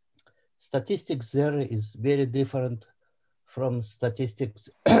 Statistics there is very different from statistics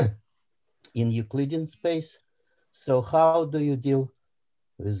in Euclidean space. So how do you deal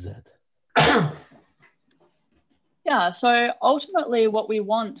with that? Yeah, so ultimately what we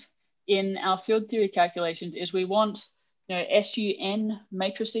want in our field theory calculations is we want SUN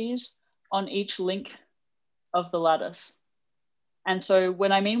matrices on each link of the lattice. And so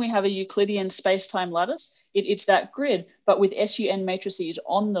when I mean we have a Euclidean space-time lattice, it's that grid, but with SUN matrices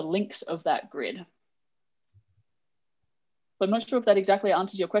on the links of that grid. So I'm not sure if that exactly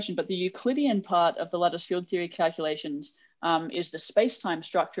answers your question, but the Euclidean part of the lattice field theory calculations is the space-time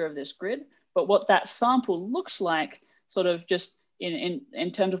structure of this grid. But what that sample looks like, sort of just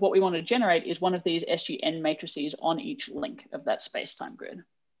in terms of what we want to generate, is one of these SUN matrices on each link of that space-time grid.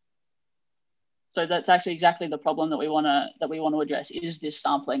 So that's actually exactly the problem that we want to address, is this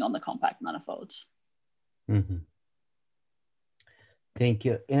sampling on the compact manifolds. Mm-hmm. Thank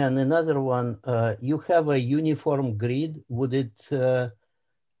you. And another one, you have a uniform grid. Would it,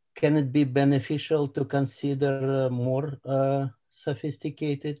 can it be beneficial to consider more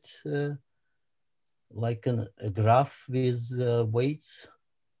sophisticated, like a graph with weights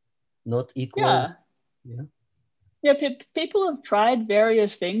not equal? Yeah. Yeah. Yeah, people have tried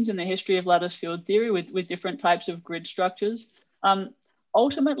various things in the history of lattice field theory with different types of grid structures.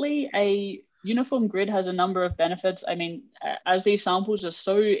 Ultimately, a uniform grid has a number of benefits. I mean, as these samples are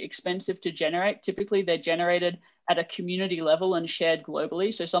so expensive to generate, typically they're generated at a community level and shared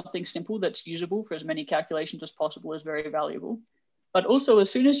globally. So something simple that's usable for as many calculations as possible is very valuable. But also, as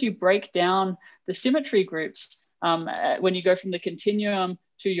soon as you break down the symmetry groups, when you go from the continuum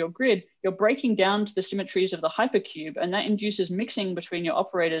to your grid, you're breaking down to the symmetries of the hypercube, and that induces mixing between your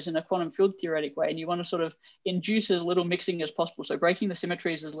operators in a quantum field theoretic way. And you want to sort of induce as little mixing as possible. So breaking the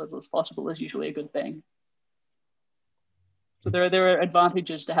symmetries as little as possible is usually a good thing. So there are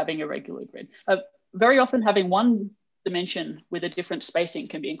advantages to having a regular grid. Very often having one dimension with a different spacing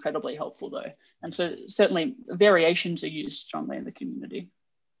can be incredibly helpful though. And so certainly variations are used strongly in the community.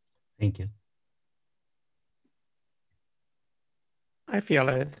 Thank you. Hi,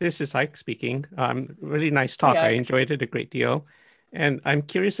 Phiala. This is Ike speaking. Really nice talk. I enjoyed it a great deal. And I'm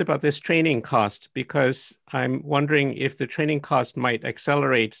curious about this training cost, because I'm wondering if the training cost might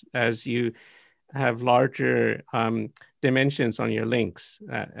accelerate as you have larger dimensions on your links,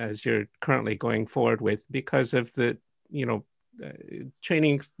 as you're currently going forward with, because of the,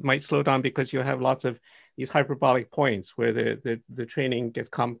 training might slow down because you have lots of these hyperbolic points where the training gets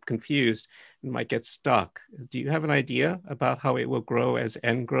confused and might get stuck. Do you have an idea about how it will grow as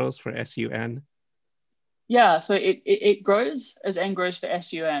n grows for SUN? Yeah, so it grows as n grows for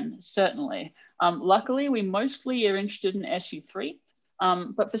SUN, certainly. Luckily, we mostly are interested in SU3,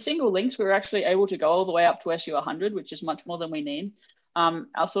 but for single links, we were actually able to go all the way up to SU100, which is much more than we need.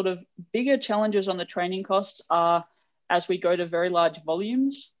 Our sort of bigger challenges on the training costs are as we go to very large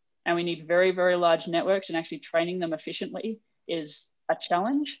volumes and we need very, very large networks, and actually training them efficiently is a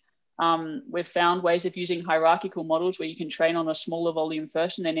challenge. We've found ways of using hierarchical models where you can train on a smaller volume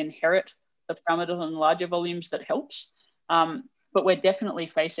first and then inherit the parameters on larger volumes. That helps. But we're definitely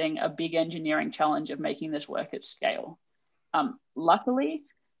facing a big engineering challenge of making this work at scale. Luckily,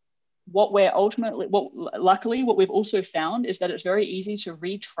 what we've also found is that it's very easy to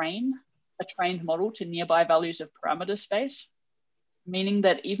retrain a trained model to nearby values of parameter space, meaning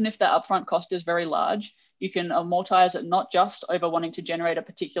that even if the upfront cost is very large, you can amortize it not just over wanting to generate a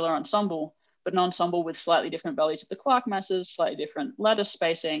particular ensemble, but an ensemble with slightly different values of the quark masses, slightly different lattice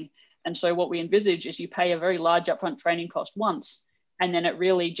spacing. And so what we envisage is you pay a very large upfront training cost once, and then it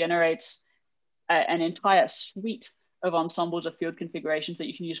really generates an entire suite of ensembles of field configurations that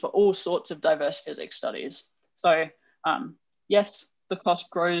you can use for all sorts of diverse physics studies. So yes, the cost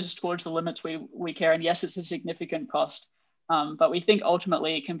grows towards the limits we care, and yes, it's a significant cost, but we think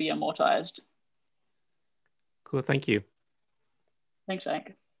ultimately it can be amortized. Cool, thank you. Thanks,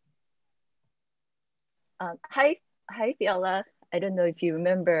 Ike. Hi, Phiala. I don't know if you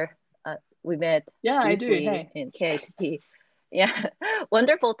remember, we met I do. Hey. In KITP. Yeah,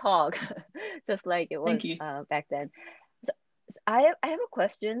 wonderful talk, just like it was back then. So I have a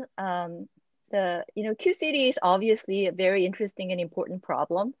question. QCD is obviously a very interesting and important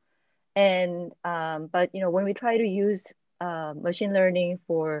problem, and but when we try to use machine learning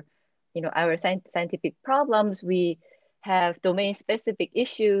for our scientific problems, we have domain-specific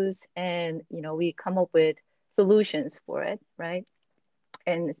issues, and we come up with solutions for it, right?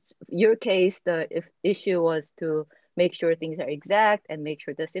 And your case, the issue was to make sure things are exact and make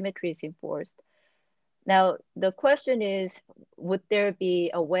sure the symmetry is enforced. Now, the question is, would there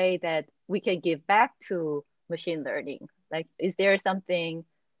be a way that we can give back to machine learning? Like, is there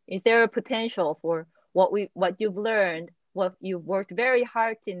a potential for what you've learned, what you've worked very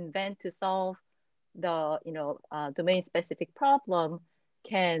hard to invent to solve the domain-specific problem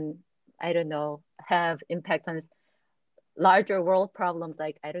can, I don't know, have impact on larger world problems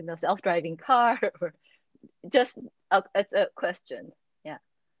like, I don't know, self-driving car, or just it's a question.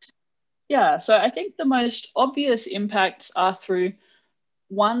 Yeah, so I think the most obvious impacts are through,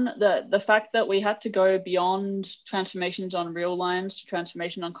 one, the fact that we had to go beyond transformations on real lines to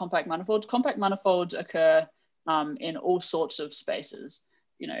transformation on compact manifolds. Compact manifolds occur in all sorts of spaces.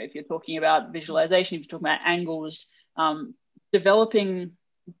 You know, if you're talking about visualization, if you're talking about angles, developing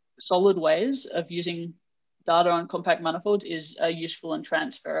solid ways of using data on compact manifolds is a useful and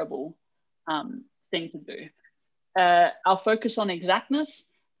transferable thing to do. Our focus on exactness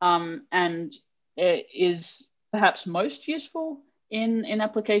and it is perhaps most useful in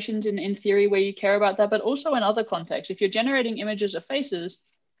applications in theory where you care about that, but also in other contexts. If you're generating images of faces,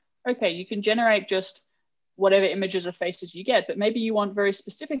 okay, you can generate just whatever images of faces you get, but maybe you want very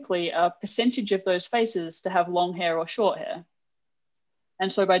specifically a percentage of those faces to have long hair or short hair.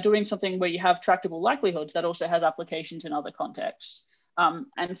 And so by doing something where you have tractable likelihoods, that also has applications in other contexts.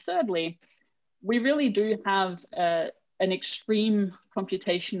 And thirdly, we really do have an extreme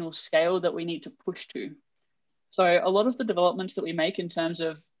computational scale that we need to push to. So a lot of the developments that we make in terms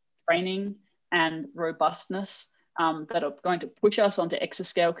of training and robustness that are going to push us onto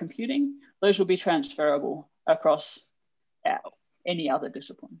exascale computing, those will be transferable across any other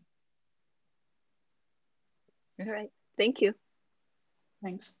discipline. All right, thank you.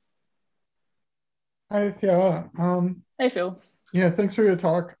 Thanks. Hi, Phiala. Hey, Phil. Yeah, thanks for your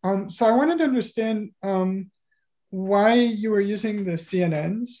talk. So I wanted to understand why you were using the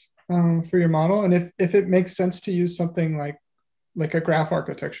CNNs for your model, and if it makes sense to use something like a graph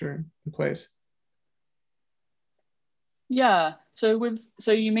architecture in place. Yeah, so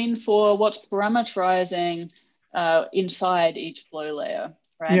you mean for what's parameterizing inside each flow layer,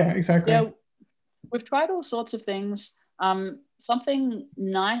 right? Yeah, exactly. Yeah, we've tried all sorts of things. Something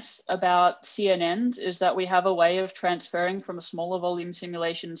nice about CNNs is that we have a way of transferring from smaller volume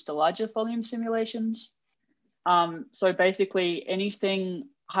simulations to larger volume simulations. So basically anything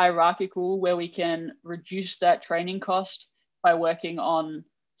hierarchical where we can reduce that training cost by working on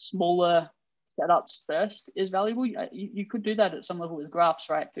smaller setups first is valuable. You could do that at some level with graphs,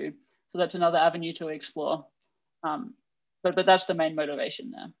 right, too. So that's another avenue to explore. But that's the main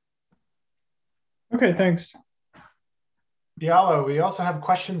motivation there. Okay, thanks. Phiala, we also have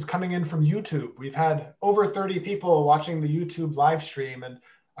questions coming in from YouTube. We've had over 30 people watching the YouTube live stream, and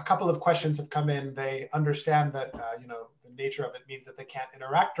a couple of questions have come in. They understand that the nature of it means that they can't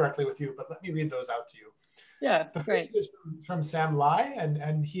interact directly with you, but let me read those out to you. Yeah, the great. first is from Sam Lai,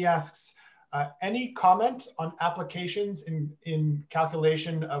 and he asks, any comment on applications in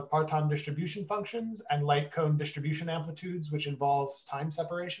calculation of parton distribution functions and light cone distribution amplitudes, which involves time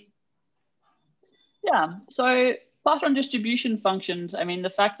separation? Yeah, so parton distribution functions, I mean, the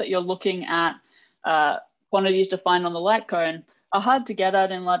fact that you're looking at quantities defined on the light cone are hard to get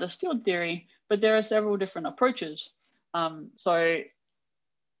at in lattice field theory, but there are several different approaches. So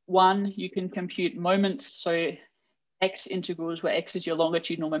one, you can compute moments, so x integrals where x is your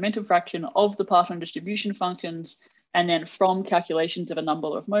longitudinal momentum fraction of the parton distribution functions, and then from calculations of a number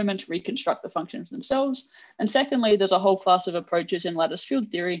of moments, reconstruct the functions themselves. And secondly, there's a whole class of approaches in lattice field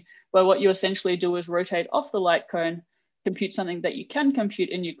theory where what you essentially do is rotate off the light cone, compute something that you can compute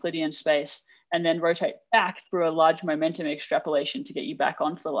in Euclidean space, and then rotate back through a large momentum extrapolation to get you back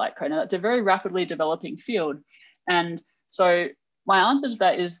onto the light cone. And that's a very rapidly developing field. And so my answer to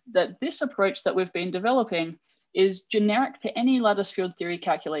that is that this approach that we've been developing is generic to any lattice field theory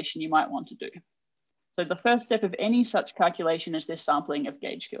calculation you might want to do. So the first step of any such calculation is this sampling of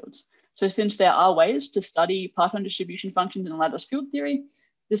gauge fields. So since there are ways to study parton distribution functions in lattice field theory,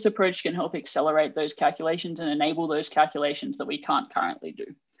 this approach can help accelerate those calculations and enable those calculations that we can't currently do.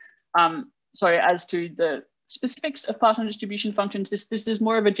 So as to the specifics of parton distribution functions, this is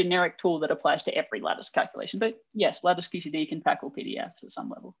more of a generic tool that applies to every lattice calculation. But yes, lattice QCD can tackle PDFs at some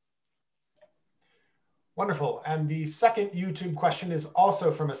level. Wonderful. And the second YouTube question is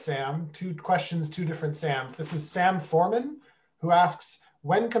also from a Sam. Two questions, two different Sams. This is Sam Foreman, who asks,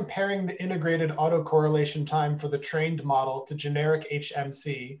 when comparing the integrated autocorrelation time for the trained model to generic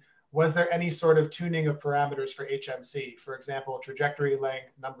HMC, was there any sort of tuning of parameters for HMC? For example, trajectory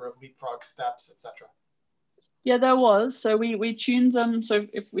length, number of leapfrog steps, etc. Yeah, there was. So we tuned them. So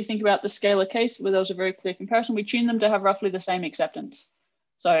if we think about the scalar case where there was a very clear comparison, we tuned them to have roughly the same acceptance.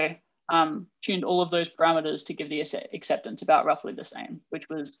 So tuned all of those parameters to give the acceptance about roughly the same, which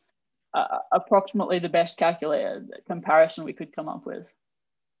was approximately the best calculator comparison we could come up with.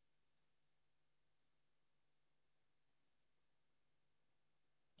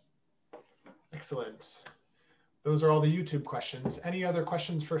 Excellent. Those are all the YouTube questions. Any other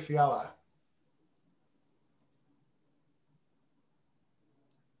questions for Phiala?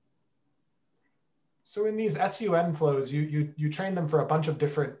 So in these SUN flows, you train them for a bunch of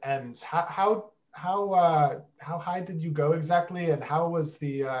different ends. How high did you go exactly, and how was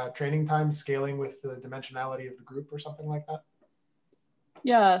the training time scaling with the dimensionality of the group or something like that?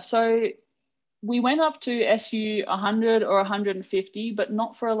 Yeah, so we went up to SU 100 or 150, but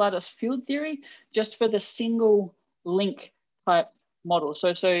not for a lattice field theory, just for the single link type model.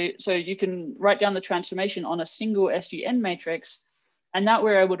 So you can write down the transformation on a single SUN matrix, and that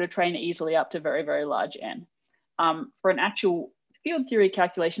we're able to train easily up to very, very large N. For an actual field theory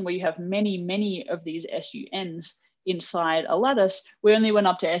calculation where you have many, many of these SUNs inside a lattice, we only went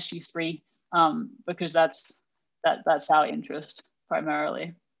up to SU3 because that's our interest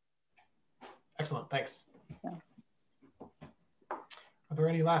primarily. Excellent, thanks. Yeah. Are there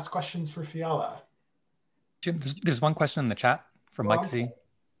any last questions for Phiala? Jim, there's one question in the chat from Mike C.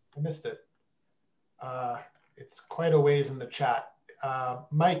 I missed it. It's quite a ways in the chat.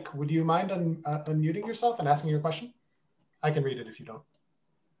 Mike, would you mind unmuting yourself and asking your question? I can read it if you don't.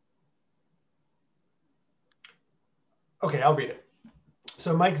 Okay, I'll read it.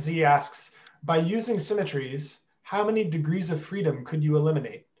 So Mike Z asks, by using symmetries, how many degrees of freedom could you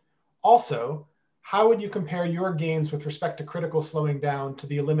eliminate? Also, how would you compare your gains with respect to critical slowing down to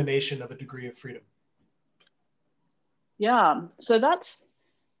the elimination of a degree of freedom? Yeah, so that's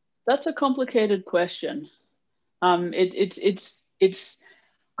a complicated question. It's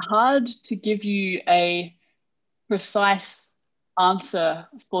hard to give you a precise answer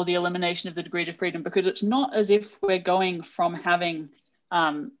for the elimination of the degree of freedom, because it's not as if we're going from having,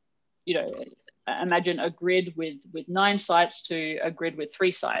 you know, imagine a grid with 9 sites to a grid with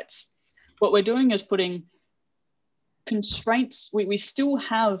 3 sites. What we're doing is putting constraints. We still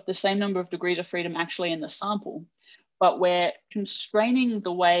have the same number of degrees of freedom actually in the sample, but we're constraining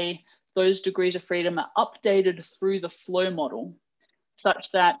the way those degrees of freedom are updated through the flow model,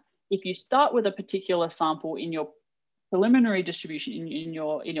 such that if you start with a particular sample in your preliminary distribution, in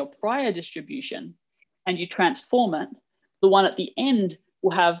your prior distribution, and you transform it, the one at the end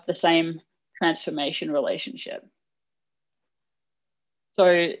will have the same transformation relationship.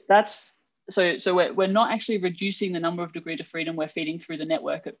 So we're not actually reducing the number of degrees of freedom we're feeding through the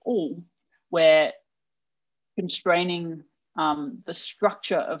network at all. We're constraining the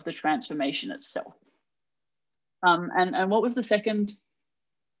structure of the transformation itself. And what was the second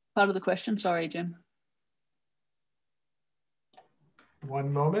part of the question? Sorry, Jim.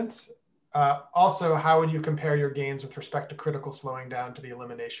 One moment. Also, how would you compare your gains with respect to critical slowing down to the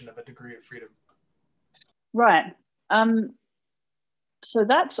elimination of a degree of freedom? Right. So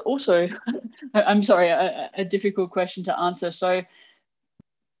that's also, I'm sorry, a difficult question to answer. So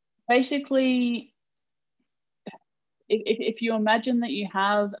basically, if you imagine that you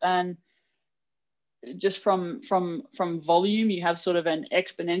have just from volume, you have sort of an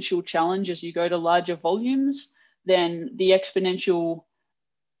exponential challenge as you go to larger volumes, then the exponential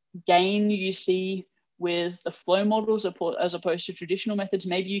gain you see with the flow models as opposed to traditional methods,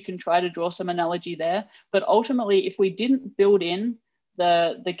 maybe you can try to draw some analogy there. But ultimately, if we didn't build in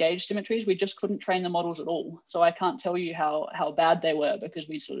the gauge symmetries, we just couldn't train the models at all. So I can't tell you how bad they were, because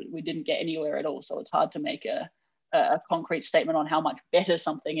we didn't get anywhere at all. So it's hard to make a concrete statement on how much better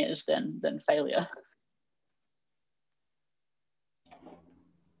something is than failure.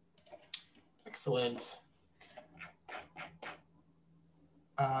 Excellent.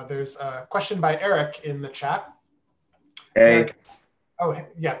 There's a question by Eric in the chat. Hey. Eric, oh,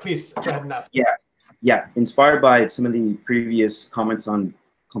 yeah, please go ahead and ask. Yeah. Inspired by some of the previous comments on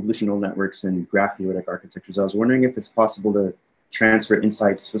convolutional networks and graph theoretic architectures, I was wondering if it's possible to transfer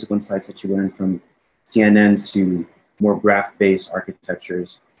insights, physical insights that you learned from CNNs to more graph-based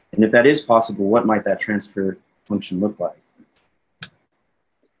architectures. And if that is possible, what might that transfer function look like?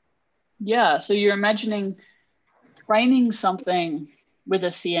 Yeah, so you're imagining training something with a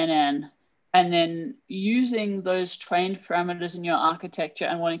CNN and then using those trained parameters in your architecture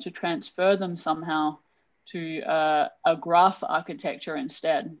and wanting to transfer them somehow to a graph architecture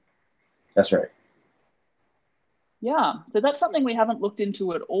instead. That's right. Yeah, so that's something we haven't looked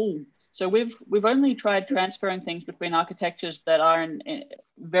into at all. So we've only tried transferring things between architectures that are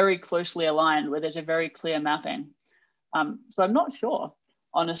very closely aligned, where there's a very clear mapping. So I'm not sure,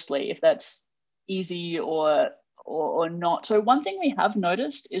 honestly, if that's easy or not. So one thing we have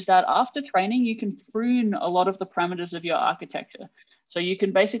noticed is that after training, you can prune a lot of the parameters of your architecture. So you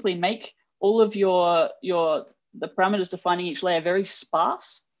can basically make all of the parameters defining each layer very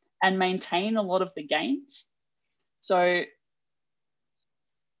sparse and maintain a lot of the gains. So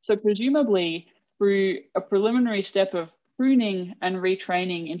presumably through a preliminary step of pruning and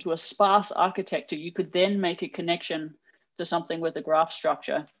retraining into a sparse architecture, you could then make a connection to something with a graph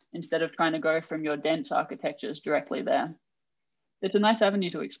structure instead of trying to go from your dense architectures directly there. It's a nice avenue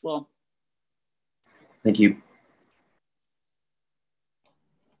to explore. Thank you.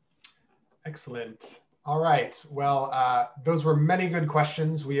 Excellent. All right. Well, those were many good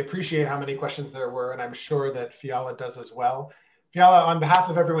questions. We appreciate how many questions there were, and I'm sure that Phiala does as well. Phiala, on behalf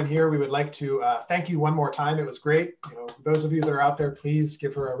of everyone here, we would like to thank you one more time. It was great. Those of you that are out there, please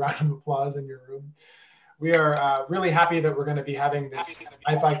give her a round of applause in your room. We are really happy that we're going to be having this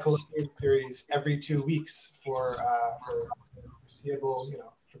IAIFI Colloquium series every 2 weeks for foreseeable,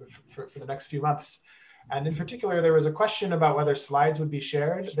 for the next few months. And in particular, there was a question about whether slides would be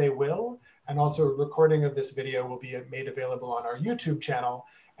shared. They will. And also a recording of this video will be made available on our YouTube channel.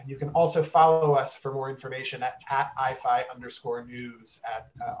 And you can also follow us for more information at IAIFI_news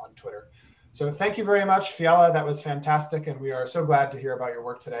on Twitter. So thank you very much, Phiala. That was fantastic. And we are so glad to hear about your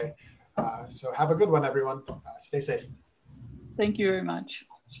work today. So have a good one, everyone. Stay safe. Thank you very much.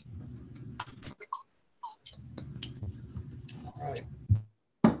 All right.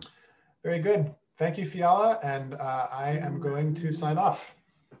 Very good. Thank you, Phiala. And I am going to sign off.